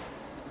is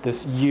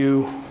this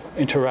U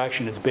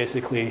interaction is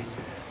basically,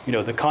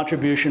 the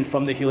contribution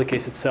from the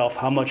helicase itself.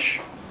 How much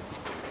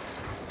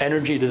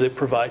energy does it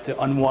provide to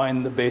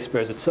unwind the base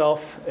pairs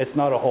itself? It's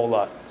not a whole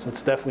lot. So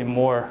it's definitely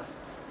more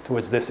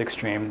towards this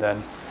extreme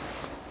than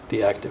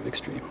the active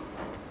extreme.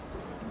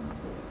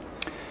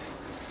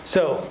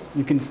 So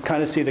you can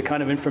kind of see the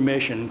kind of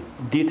information,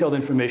 detailed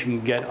information you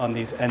can get on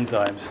these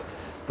enzymes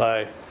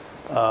by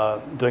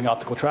doing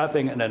optical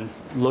trapping and then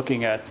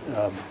looking at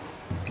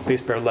base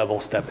pair level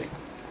stepping.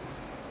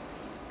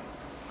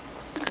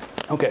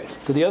 Okay,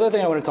 so the other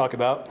thing I want to talk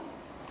about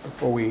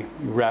before we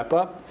wrap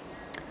up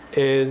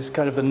is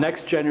kind of the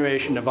next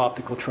generation of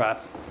optical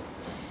trap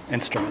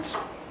instruments.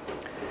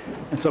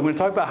 And so I'm going to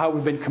talk about how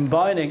we've been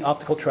combining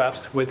optical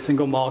traps with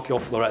single molecule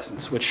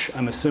fluorescence, which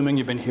I'm assuming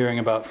you've been hearing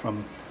about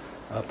from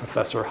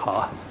Professor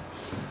Ha.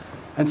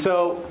 And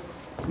so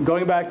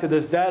going back to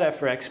this data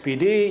for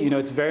XPD,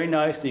 it's very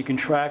nice that you can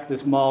track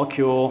this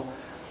molecule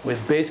with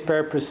base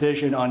pair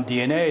precision on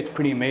DNA. It's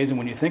pretty amazing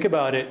when you think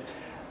about it.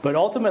 But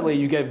ultimately,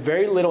 you get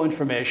very little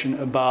information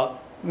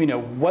about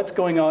what's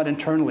going on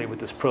internally with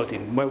this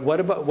protein.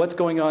 What about what's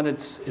going on?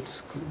 What's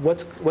its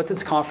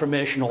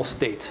conformational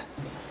state?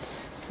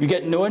 You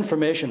get no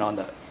information on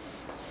that.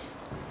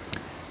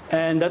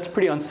 And that's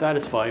pretty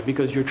unsatisfying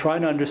because you're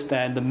trying to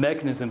understand the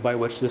mechanism by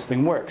which this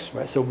thing works,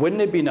 right? So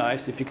wouldn't it be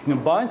nice if you can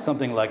combine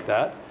something like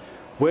that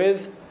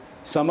with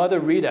some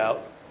other readout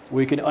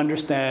where you can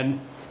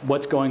understand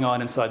what's going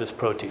on inside this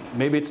protein?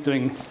 Maybe it's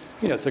doing,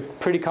 it's a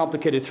pretty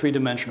complicated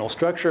three-dimensional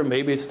structure.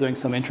 Maybe it's doing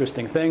some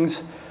interesting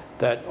things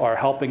that are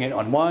helping it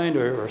unwind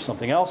or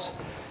something else.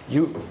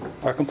 You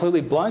are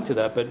completely blind to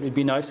that, but it'd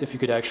be nice if you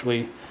could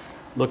actually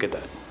look at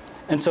that.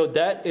 And so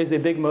that is a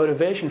big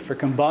motivation for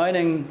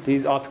combining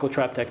these optical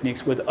trap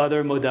techniques with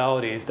other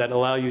modalities that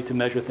allow you to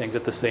measure things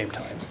at the same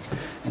time.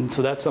 And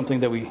so that's something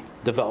that we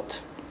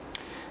developed.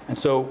 And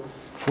so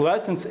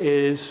fluorescence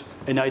is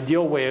an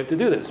ideal way to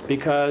do this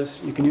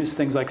because you can use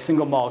things like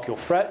single molecule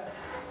FRET.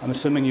 I'm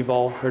assuming you've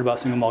all heard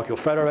about single molecule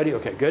FRET already.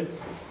 Okay, good.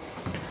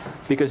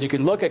 Because you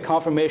can look at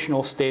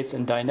conformational states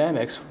and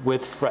dynamics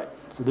with FRET.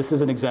 So this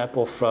is an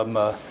example from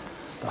the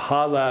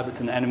Ha lab. It's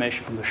an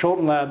animation from the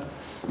Schulten lab.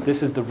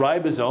 This is the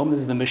ribosome. This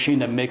is the machine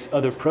that makes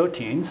other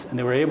proteins. And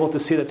they were able to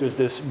see that there's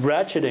this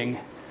ratcheting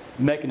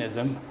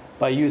mechanism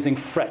by using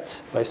FRET,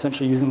 by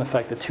essentially using the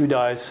fact that two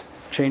dyes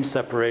change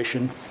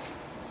separation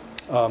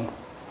to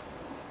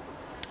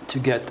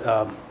get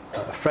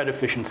FRET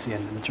efficiency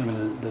and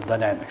determine the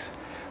dynamics.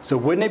 So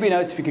wouldn't it be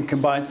nice if you could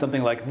combine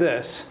something like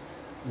this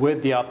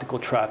with the optical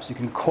traps? You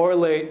can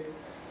correlate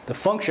the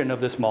function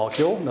of this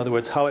molecule, in other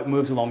words, how it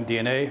moves along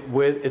DNA,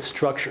 with its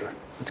structure,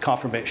 its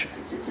conformation.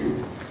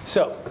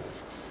 So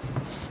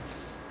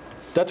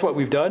that's what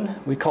we've done.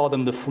 We call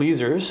them the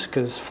fleasers,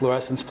 because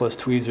fluorescence plus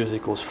tweezers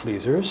equals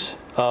fleasers.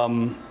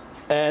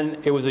 And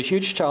it was a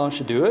huge challenge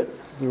to do it.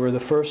 We were the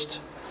first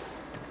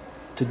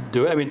to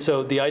do it.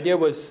 So the idea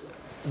was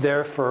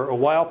there for a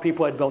while.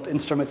 People had built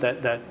instruments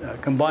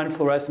that combined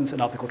fluorescence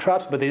and optical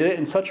traps, but they did it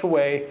in such a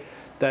way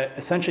that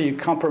essentially you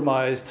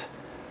compromised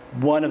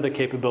one of the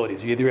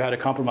capabilities. You either had a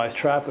compromised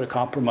trap or a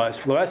compromised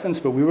fluorescence,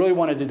 but we really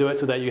wanted to do it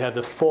so that you had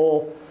the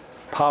full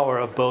power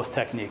of both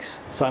techniques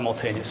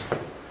simultaneously.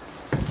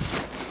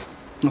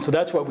 And so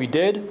that's what we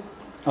did.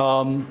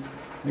 In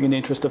the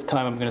interest of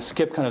time, I'm going to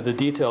skip kind of the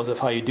details of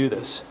how you do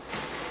this.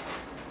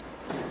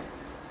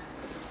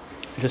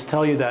 I'll just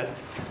tell you that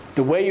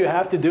the way you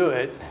have to do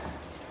it,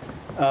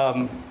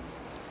 let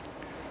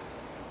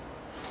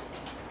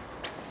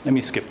me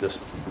skip this.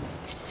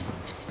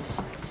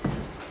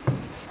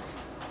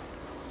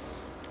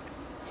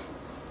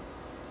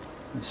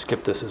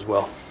 Skip this as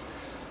well.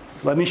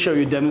 Let me show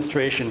you a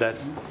demonstration that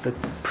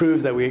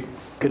proves that we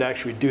could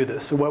actually do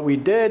this. So what we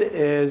did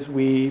is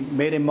we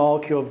made a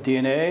molecule of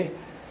DNA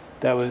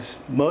that was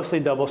mostly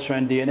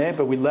double-strand DNA,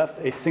 but we left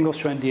a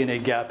single-strand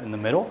DNA gap in the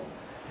middle.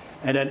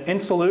 And then in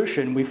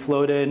solution, we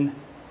flowed in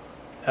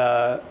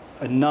a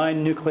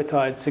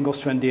 9-nucleotide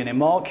single-strand DNA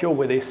molecule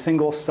with a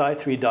single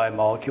Cy3 dye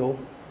molecule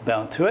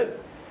bound to it.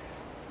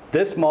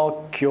 This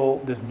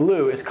molecule, this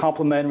blue, is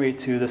complementary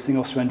to the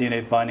single-strand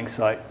DNA binding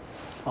site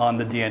on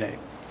the DNA.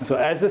 And so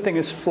as this thing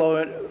is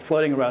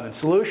floating around in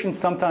solution,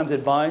 sometimes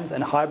it binds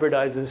and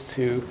hybridizes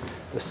to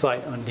the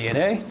site on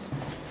DNA.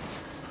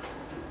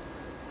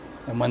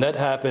 And when that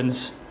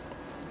happens,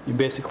 you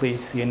basically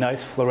see a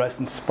nice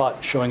fluorescent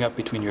spot showing up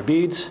between your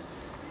beads.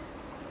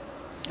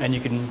 And you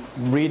can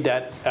read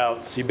that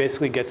out. So you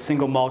basically get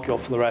single molecule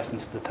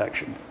fluorescence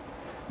detection.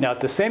 Now,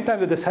 at the same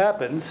time that this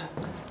happens,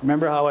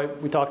 remember how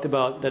we talked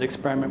about that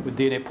experiment with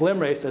DNA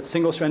polymerase, that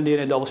single-strand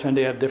DNA and double-strand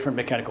DNA have different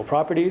mechanical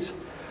properties?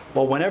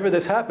 Well, whenever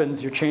this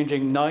happens, you're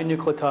changing 9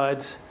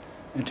 nucleotides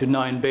into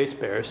 9 base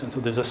pairs. And so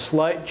there's a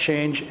slight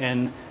change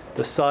in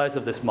the size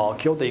of this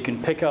molecule that you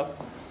can pick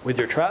up with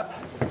your trap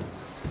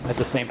at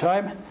the same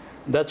time.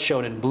 That's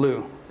shown in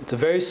blue. It's a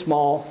very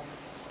small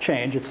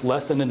change. It's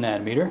less than a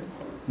nanometer.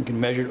 You can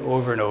measure it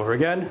over and over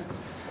again.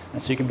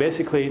 And so you can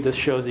basically, this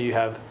shows that you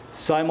have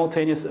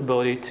simultaneous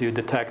ability to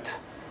detect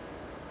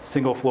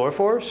single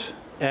fluorophores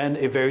and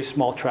a very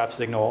small trap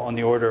signal on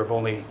the order of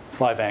only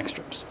 5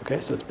 angstroms. Okay,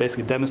 so it's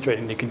basically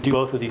demonstrating that you can do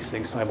both of these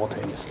things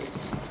simultaneously.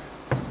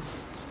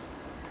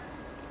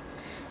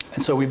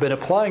 And so we've been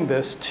applying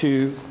this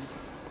to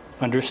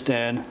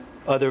understand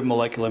other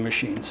molecular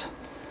machines.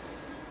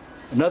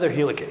 Another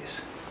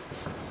helicase.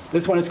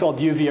 This one is called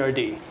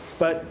UVRD,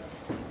 but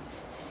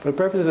For the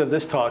purposes of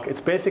this talk, it's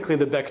basically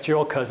the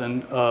bacterial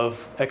cousin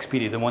of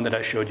XPD, the one that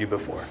I showed you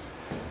before.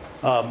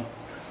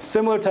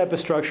 Similar type of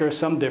structure,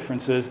 some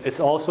differences.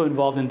 It's also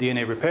involved in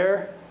DNA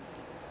repair.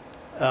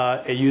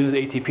 It uses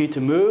ATP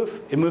to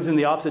move. It moves in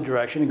the opposite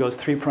direction. It goes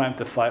 3' to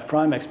 5'.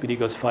 XPD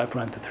goes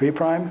 5' to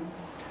 3'.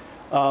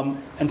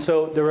 And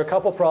so there were a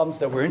couple problems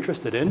that we're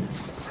interested in.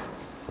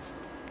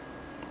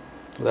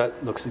 So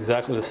that looks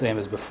exactly the same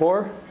as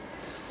before.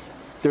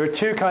 There are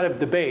two kind of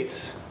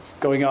debates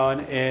going on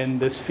in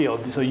this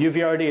field. So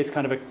UVRD is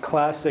kind of a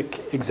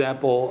classic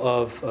example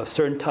of a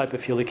certain type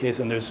of helicase,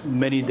 and there's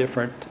many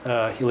different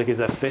helicases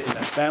that fit in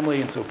that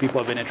family, and so people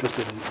have been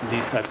interested in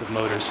these types of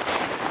motors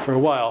for a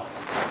while.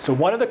 So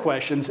one of the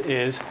questions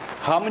is,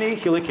 how many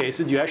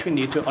helicases do you actually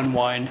need to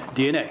unwind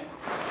DNA?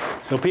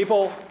 So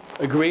people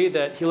agree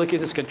that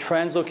helicases can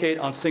translocate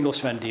on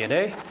single-strand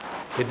DNA.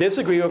 They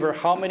disagree over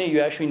how many you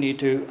actually need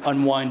to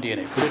unwind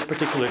DNA for this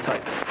particular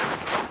type.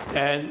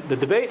 And the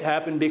debate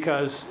happened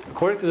because,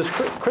 according to the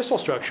crystal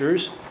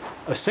structures,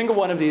 a single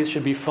one of these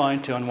should be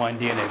fine to unwind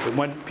DNA. But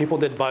when people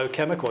did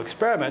biochemical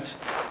experiments,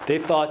 they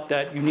thought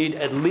that you need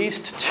at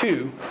least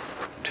 2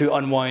 to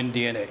unwind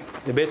DNA.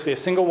 Basically, a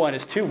single one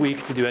is too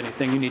weak to do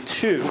anything. You need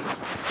 2,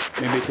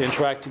 maybe to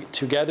interact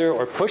together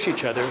or push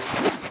each other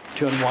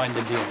to unwind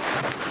the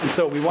DNA. And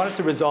so we wanted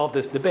to resolve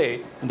this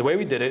debate. And the way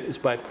we did it is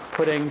by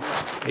putting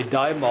a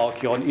dye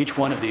molecule on each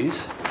one of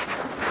these,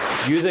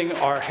 using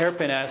our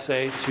hairpin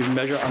assay to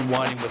measure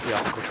unwinding with the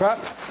optical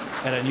trap,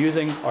 and then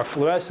using our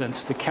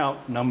fluorescence to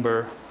count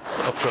number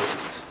of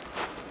proteins.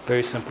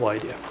 Very simple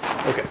idea.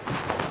 Okay,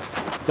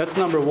 that's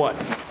number 1.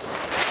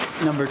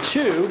 Number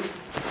 2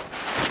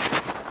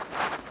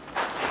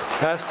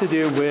 has to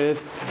do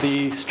with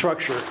the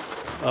structure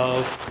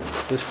of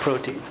this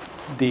protein,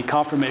 the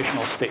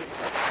conformational state.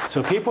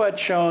 So people had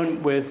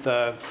shown with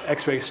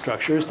X-ray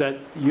structures that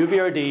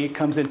UVRD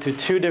comes into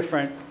 2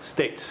 different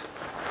states,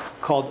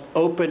 called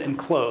open and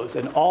closed.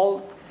 And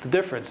all the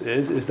difference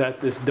is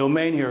that this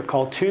domain here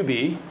called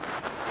 2B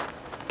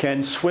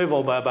can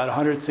swivel by about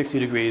 160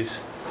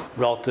 degrees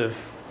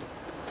relative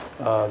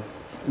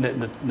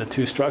the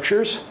 2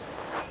 structures.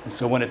 And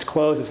so when it's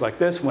closed, it's like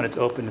this. When it's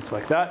open, it's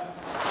like that.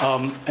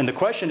 And the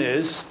question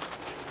is,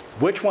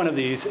 which one of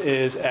these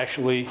is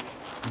actually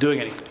doing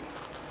anything?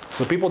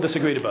 So people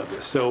disagreed about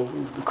this. So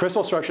the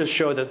crystal structures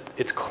show that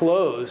it's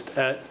closed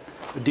at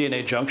the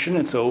DNA junction,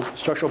 and so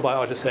structural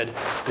biologists said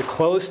the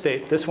closed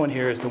state, this one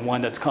here, is the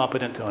one that's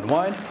competent to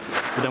unwind.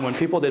 But then when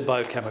people did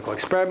biochemical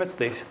experiments,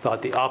 they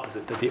thought the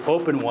opposite, that the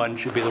open one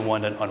should be the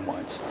one that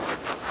unwinds.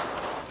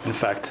 In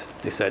fact,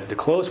 they said the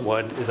closed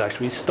one is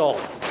actually stalled.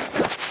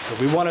 So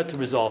we wanted to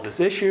resolve this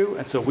issue,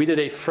 and so we did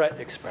a FRET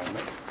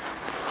experiment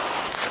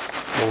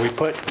where we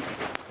put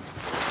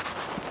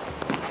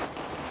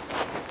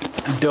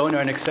a donor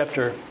and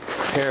acceptor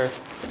pair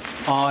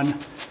on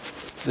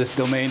this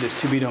domain, this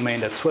 2B domain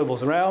that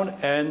swivels around,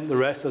 and the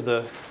rest of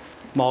the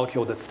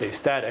molecule that stays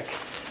static.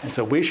 And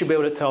so we should be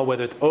able to tell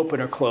whether it's open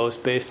or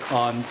closed based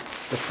on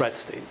the FRET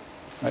state.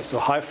 Right? So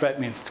high FRET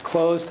means it's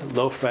closed,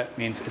 low FRET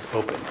means it's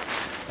open.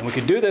 And we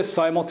can do this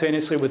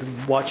simultaneously with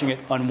watching it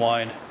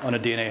unwind on a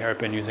DNA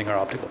hairpin using our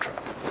optical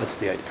trap. That's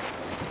the idea.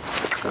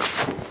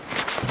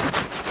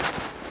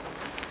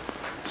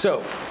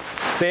 So,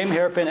 same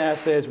hairpin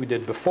assay as we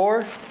did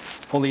before,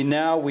 only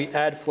now we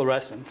add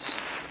fluorescence.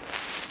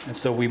 And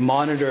so we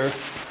monitor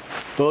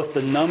both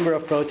the number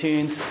of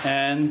proteins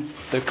and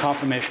the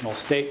conformational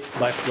state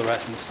by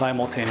fluorescence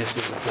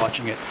simultaneously with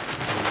watching it.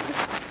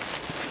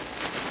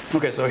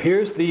 Okay, so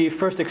here's the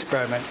first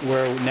experiment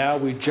where now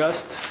we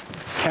just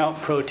count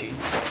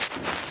proteins.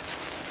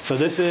 So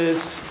this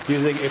is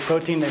using a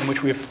protein in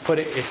which we've put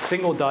a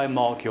single dye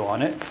molecule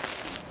on it.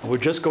 And we're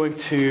just going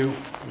to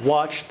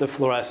watch the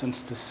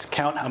fluorescence to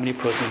count how many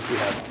proteins we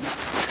have on it.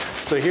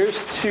 So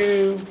here's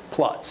 2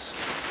 plots,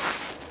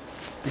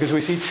 because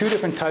we see 2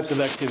 different types of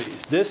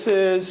activities. This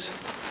is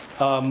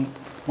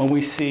when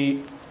we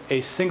see a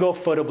single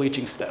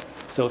photobleaching step.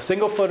 So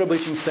single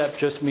photobleaching step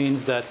just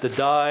means that the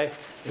dye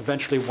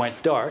eventually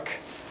went dark.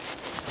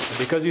 And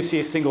because you see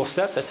a single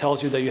step, that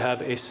tells you that you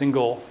have a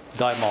single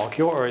dye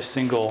molecule or a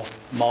single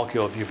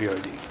molecule of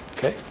UVRD.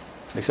 Okay?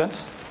 Make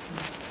sense?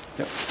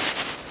 Yep.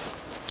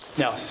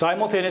 Now,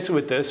 simultaneously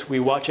with this, we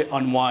watch it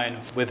unwind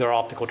with our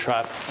optical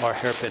trap, our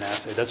hairpin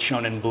assay. That's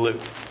shown in blue.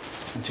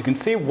 And so you can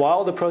see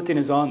while the protein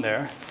is on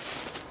there,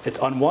 it's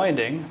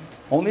unwinding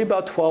only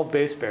about 12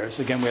 base pairs.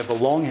 Again, we have a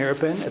long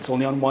hairpin. It's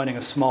only unwinding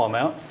a small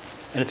amount,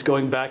 and it's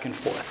going back and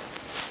forth.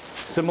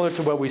 Similar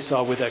to what we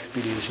saw with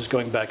XPD, it's just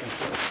going back and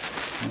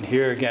forth. And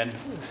here again,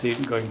 see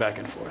it going back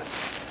and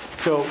forth.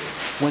 So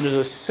when there's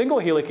a single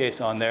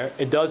helicase on there,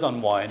 it does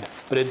unwind,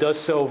 but it does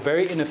so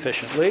very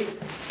inefficiently,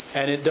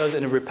 and it does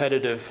in a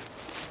repetitive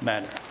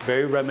manner,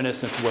 very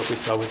reminiscent to what we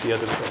saw with the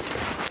other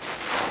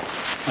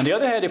protein. On the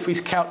other hand, if we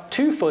count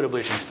 2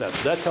 photobleaching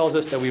steps, that tells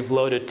us that we've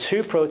loaded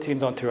 2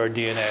 proteins onto our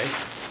DNA,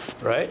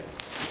 right?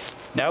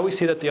 Now we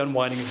see that the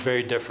unwinding is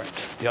very different.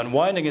 The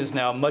unwinding is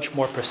now much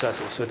more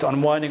processive. So it's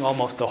unwinding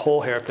almost the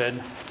whole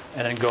hairpin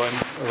and then going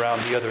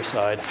around the other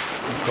side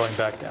and going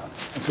back down.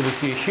 And so we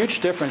see a huge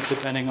difference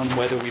depending on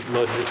whether we've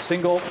loaded a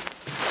single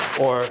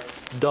or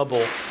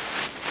double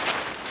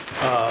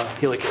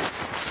helicase.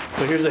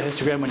 So here's a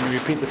histogram when you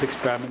repeat this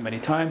experiment many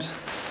times.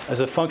 As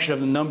a function of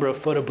the number of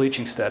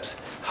photobleaching steps,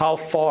 how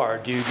far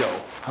do you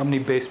go? How many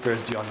base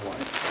pairs do you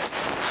unwind?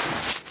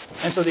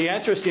 And so the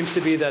answer seems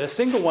to be that a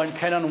single one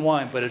can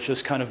unwind, but it's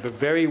just kind of a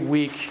very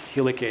weak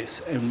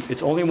helicase. And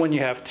it's only when you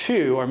have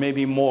two or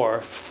maybe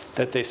more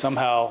that they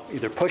somehow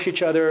either push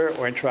each other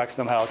or interact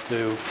somehow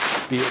to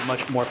be a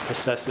much more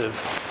possessive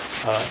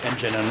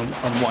engine and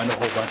unwind a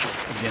whole bunch of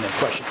DNA.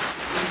 Question?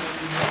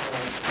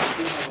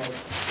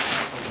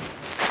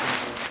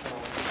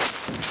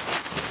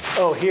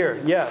 Oh,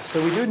 here, yeah.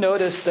 So we do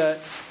notice that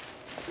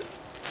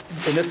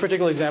in this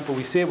particular example,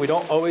 we see it. We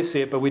don't always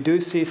see it, but we do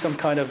see some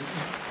kind of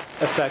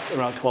effect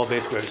around 12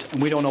 base pairs.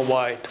 And we don't know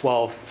why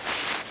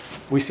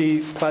 12. We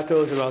see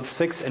plateaus around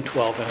 6 and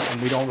 12,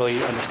 and we don't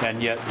really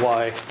understand yet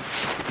why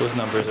those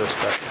numbers are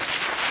special.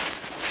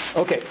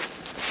 OK,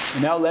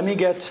 now let me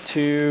get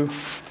to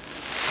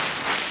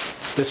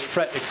this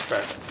FRET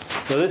experiment.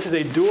 So this is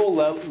a dual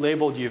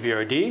labeled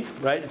UVRD,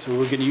 right? So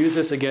we're going to use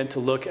this again to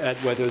look at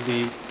whether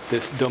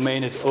this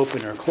domain is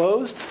open or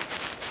closed.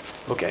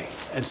 OK,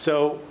 and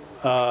so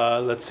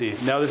let's see.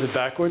 Now this is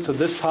backwards. So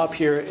this top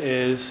here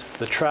is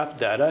the trap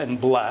data in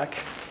black.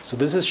 So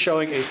this is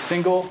showing a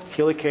single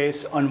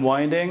helicase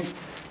unwinding.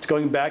 It's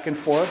going back and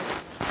forth,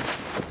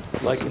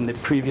 like in the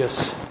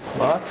previous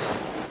plot,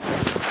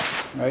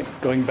 right?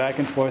 Going back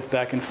and forth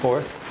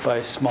by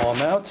a small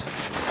amount.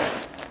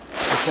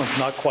 This one's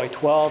not quite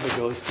 12. It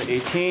goes to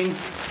 18.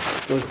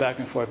 It goes back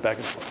and forth, back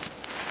and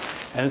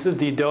forth. And this is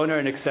the donor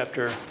and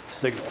acceptor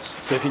signals.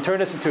 So if you turn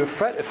this into a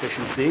FRET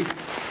efficiency,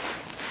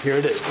 here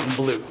it is in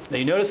blue. Now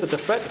you notice that the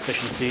FRET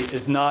efficiency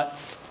is not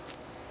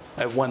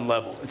at one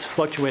level. It's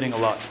fluctuating a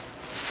lot.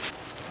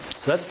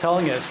 So that's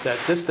telling us that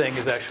this thing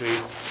is actually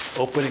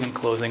opening and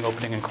closing,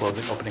 opening and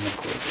closing, opening and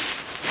closing.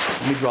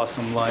 Let me draw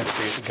some lines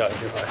for you to guide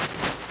your eye.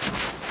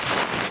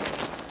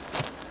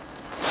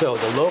 So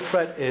the low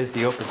FRET is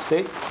the open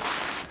state.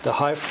 The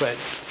high FRET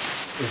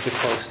is the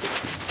closed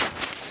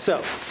state.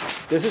 So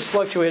this is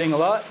fluctuating a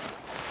lot.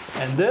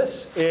 And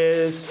this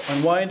is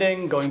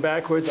unwinding, going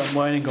backwards,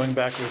 unwinding, going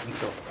backwards, and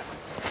so forth.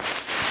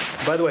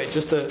 By the way,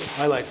 just to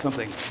highlight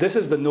something, this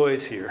is the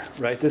noise here,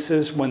 right? This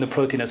is when the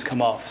protein has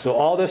come off. So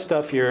all this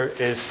stuff here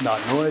is not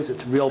noise,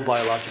 it's real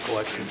biological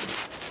activity.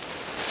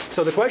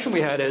 So the question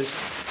we had is,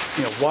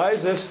 why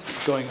is this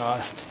going on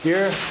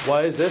here?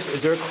 Why is this?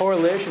 Is there a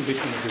correlation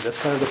between the two? That's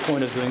kind of the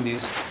point of doing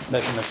these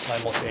measurements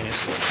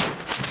simultaneously.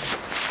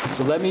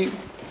 So let me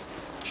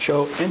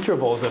show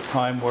intervals of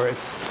time where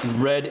it's in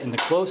red in the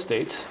closed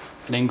state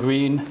and in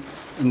green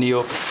in the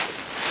open state.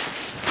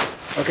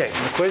 OK, and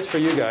the quiz for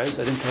you guys,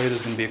 I didn't tell you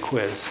there's going to be a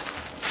quiz.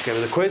 OK,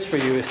 but the quiz for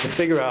you is to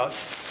figure out,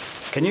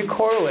 can you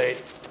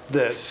correlate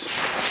this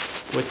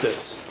with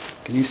this?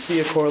 Can you see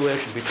a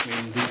correlation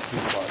between these two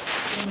plots?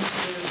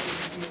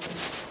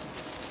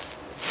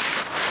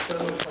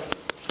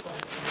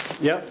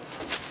 Yeah.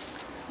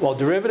 Well,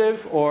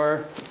 derivative,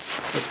 or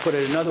let's put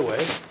it another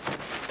way,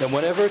 then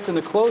whenever it's in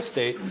the closed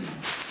state,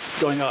 it's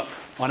going up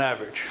on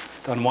average.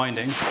 It's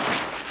unwinding.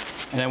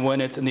 And then when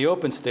it's in the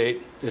open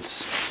state,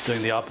 it's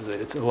doing the opposite.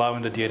 It's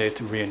allowing the DNA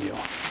to reanneal.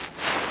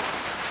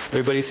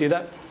 Everybody see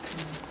that?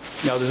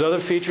 Now, there's other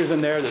features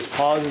in there. There's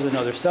pauses and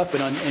other stuff.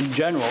 But in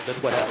general,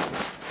 that's what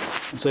happens.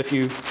 And so if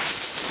you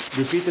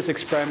repeat this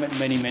experiment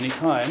many, many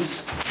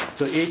times,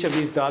 so each of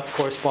these dots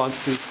corresponds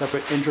to a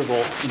separate interval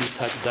in these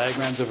types of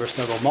diagrams over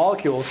several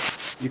molecules,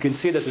 you can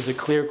see that there's a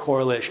clear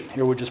correlation.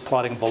 Here we're just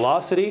plotting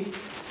velocity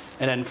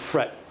and then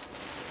FRET.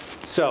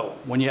 So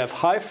when you have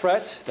high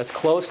FRET, that's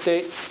closed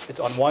state, it's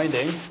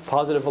unwinding,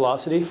 positive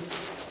velocity.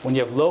 When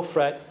you have low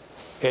FRET,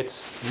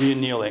 it's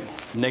reannealing,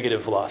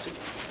 negative velocity.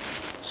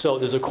 So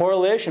there's a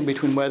correlation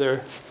between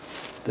whether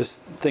this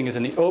thing is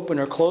in the open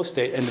or closed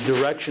state and the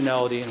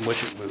directionality in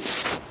which it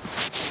moves.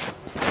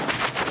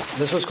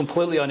 This was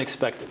completely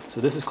unexpected.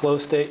 So this is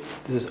closed state,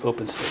 this is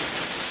open state.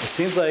 It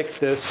seems like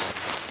this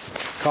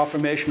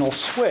conformational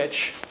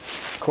switch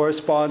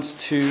corresponds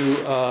to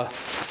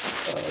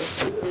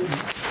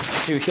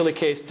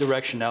helicase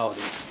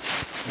directionality,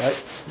 right?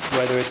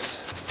 Whether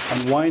it's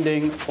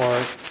unwinding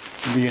or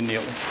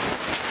reannealing.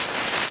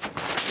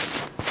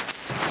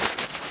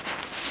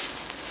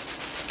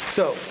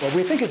 So what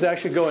we think is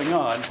actually going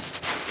on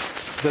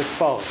is as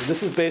follows. So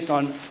this is based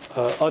on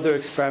other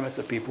experiments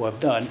that people have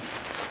done.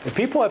 And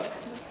people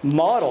have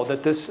modeled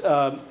that this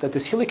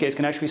helicase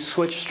can actually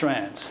switch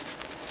strands.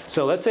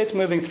 So let's say it's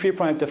moving 3'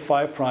 to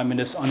 5' in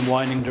this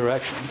unwinding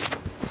direction.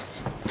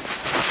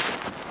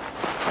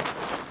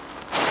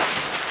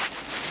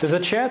 There's a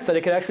chance that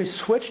it could actually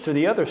switch to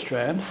the other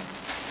strand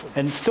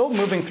and still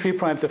moving 3' to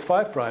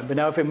 5'. But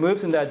now if it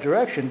moves in that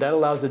direction, that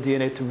allows the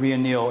DNA to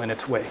reanneal in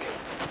its wake.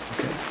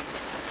 Okay.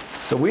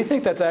 So we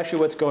think that's actually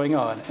what's going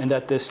on, and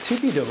that this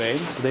 2p domain,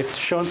 so they've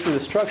shown through the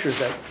structures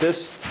that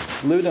this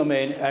blue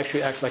domain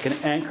actually acts like an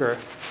anchor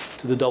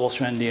to the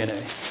double-strand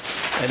DNA.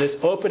 And this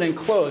open and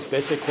closed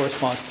basically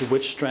corresponds to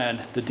which strand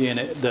the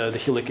DNA, the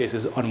helicase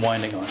is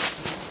unwinding on.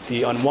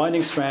 The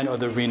unwinding strand or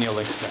the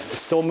reannealing strand.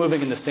 It's still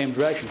moving in the same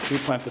direction, 3'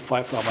 to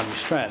 5' on each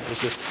strand.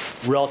 It's just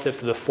relative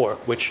to the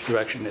fork, which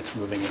direction it's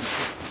moving in.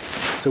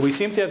 So we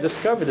seem to have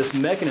discovered this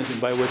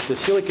mechanism by which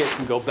this helicase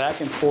can go back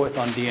and forth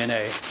on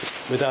DNA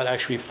without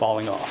actually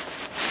falling off.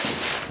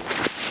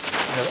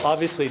 Now,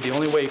 obviously, the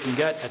only way you can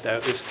get at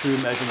that is through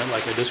measurement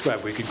like I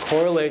described, where you can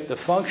correlate the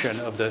function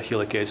of the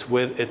helicase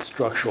with its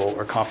structural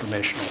or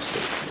conformational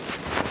state.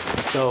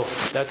 So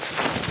that's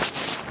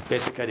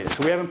basic idea.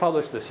 So we haven't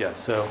published this yet.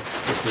 So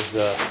this is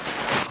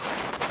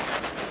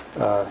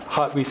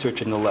hot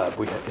research in the lab.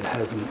 It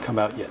hasn't come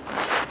out yet.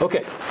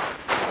 OK,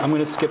 I'm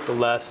going to skip the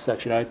last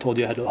section. I told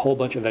you I had a whole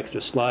bunch of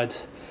extra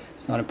slides.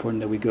 It's not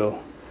important that we go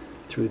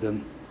through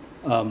them.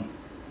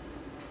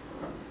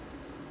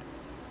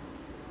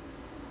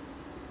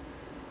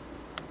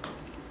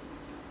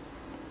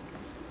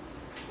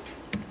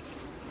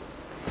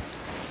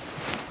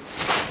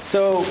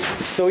 So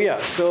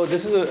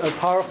this is a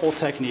powerful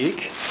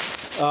technique.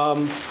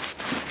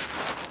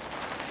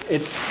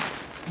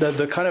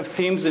 The kind of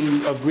themes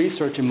of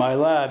research in my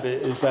lab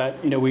is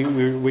that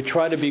we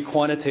try to be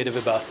quantitative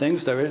about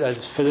things.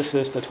 As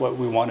physicists, that's what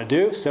we want to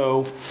do.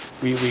 So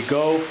we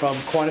go from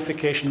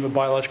quantification of a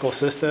biological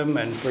system,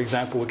 and for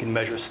example, we can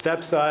measure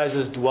step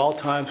sizes, dwell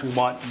times. We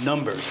want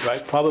numbers,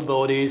 right?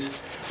 Probabilities,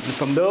 and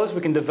from those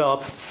we can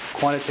develop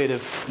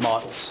quantitative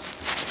models.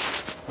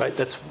 Right?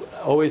 That's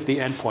always the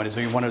end point, is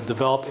we want to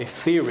develop a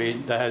theory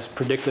that has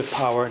predictive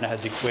power and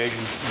has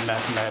equations and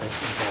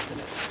mathematics involved in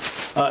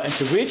it. And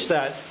to reach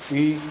that,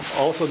 we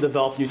also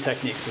develop new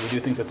techniques. So we do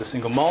things at the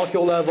single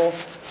molecule level,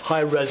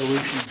 high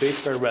resolution, base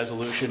pair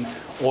resolution,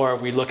 or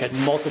we look at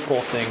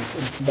multiple things,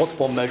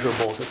 multiple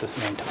measurables at the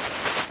same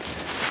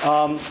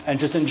time. And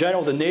just in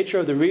general, the nature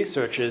of the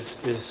research is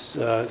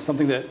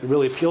something that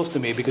really appeals to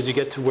me, because you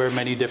get to wear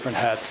many different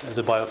hats as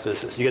a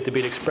biophysicist. You get to be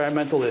an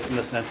experimentalist in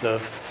the sense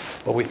of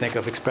what we think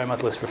of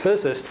experimentalists for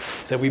physicists,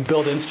 is that we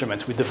build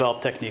instruments, we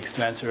develop techniques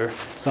to answer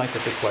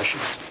scientific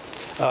questions.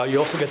 You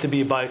also get to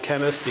be a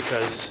biochemist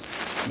because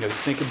you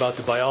think about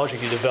the biology,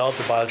 you develop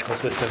the biological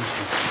systems,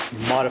 you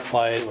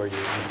modify it or you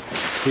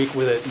tweak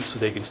with it so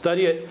they can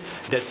study it.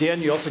 And at the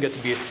end, you also get to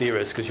be a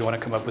theorist because you want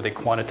to come up with a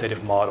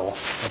quantitative model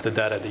of the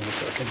data that you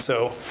took. And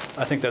so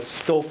I think that's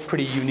still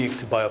pretty unique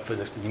to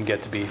biophysics, that you can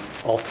get to be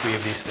all three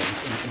of these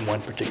things in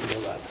one particular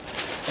lab.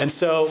 And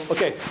so,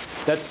 OK,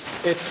 that's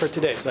it for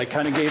today. So I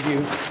kind of gave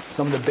you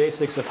some of the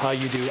basics of how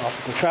you do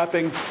optical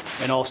trapping,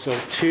 and also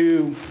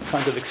two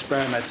kinds of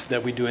experiments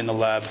that we do in the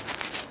lab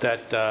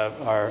that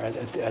are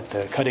at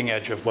the cutting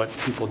edge of what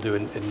people do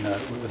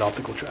with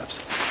optical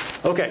traps.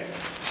 OK,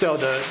 so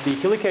the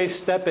helicase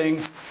stepping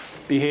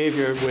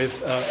behavior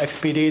with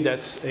XPD,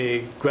 that's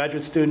a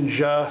graduate student,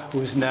 Ja,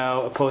 who's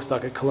now a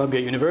postdoc at Columbia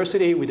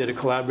University. We did a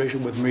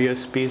collaboration with Maria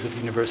Spies of the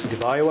University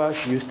of Iowa.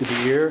 She used to be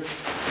here,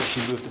 but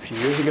she moved a few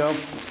years ago.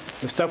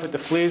 The stuff with the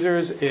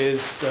Fleasers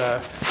is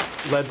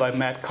led by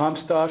Matt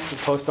Comstock, a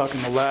postdoc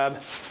in the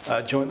lab,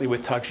 jointly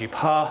with Takjib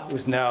Ha,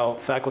 who's now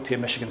faculty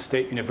at Michigan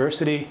State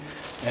University,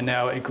 and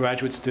now a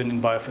graduate student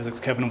in biophysics.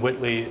 Kevin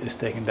Whitley is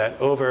taking that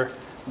over.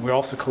 We're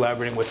also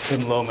collaborating with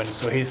Tim Lohman,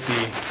 so he's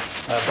the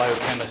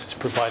biochemist who's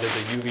provided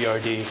the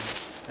UVRD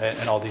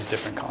and all these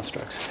different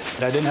constructs.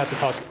 And I didn't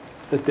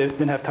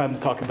have time to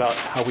talk about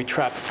how we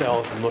trap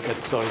cells and look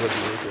at cellular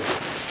behavior.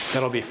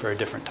 That'll be for a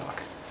different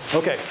talk.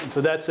 OK, and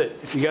so that's it.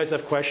 If you guys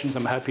have questions,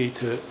 I'm happy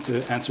to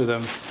answer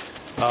them.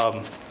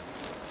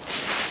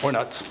 Or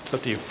not. It's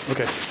up to you.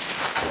 OK.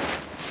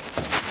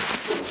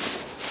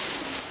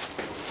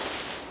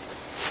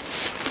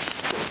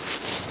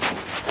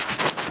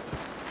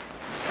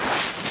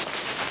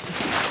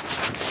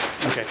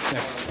 OK,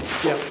 next.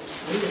 Yeah.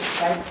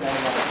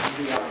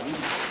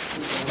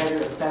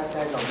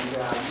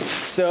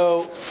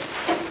 So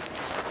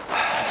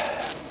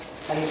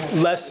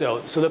less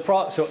so. So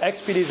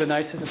XPD is a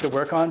nice system to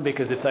work on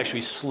because it's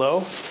actually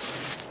slow.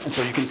 And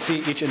so you can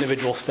see each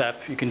individual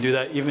step. You can do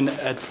that even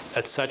at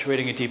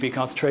saturating ATP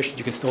concentration.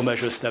 You can still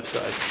measure the step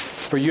size.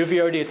 For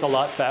UVRD, it's a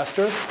lot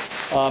faster.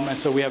 And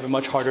so we have a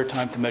much harder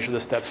time to measure the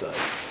step size.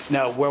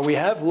 Now, where we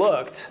have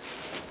looked,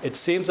 it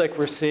seems like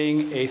we're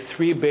seeing a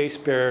 3 base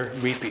pair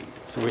repeat.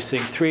 So we're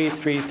seeing 3,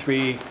 3,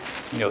 3,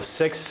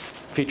 6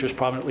 features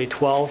prominently,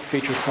 12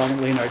 features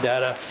prominently in our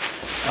data.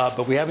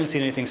 But we haven't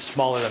seen anything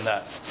smaller than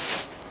that.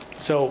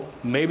 So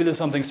maybe there's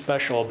something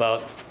special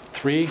about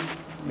 3.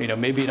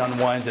 Maybe it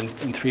unwinds in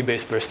 3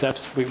 base pair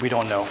steps. We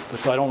don't know.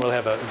 So I don't really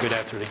have a good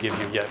answer to give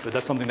you yet. But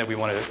that's something that we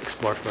want to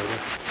explore further.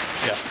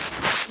 Yeah.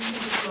 Can you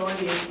just lower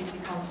the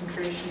ATP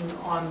concentration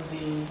on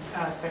the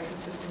second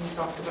system you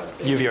talked about?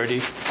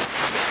 UVRD?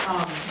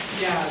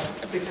 Yeah,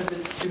 because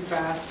it's too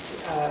fast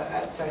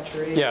at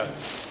saturation. Yeah.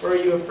 Or are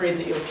you afraid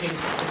that you'll change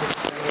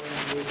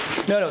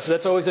the No. So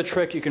that's always a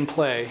trick you can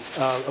play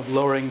of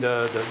lowering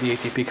the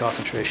ATP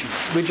concentration.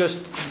 We just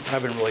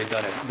haven't really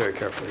done it very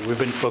carefully. We've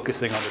been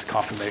focusing on this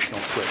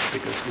conformational switch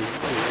because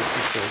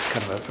it's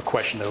kind of a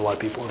question that a lot of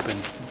people have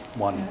been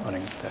wanting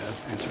to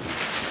answer.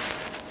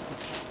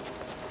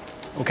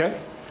 OK?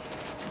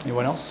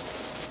 Anyone else?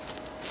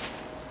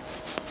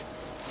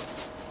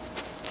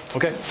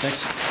 Okay,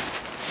 thanks.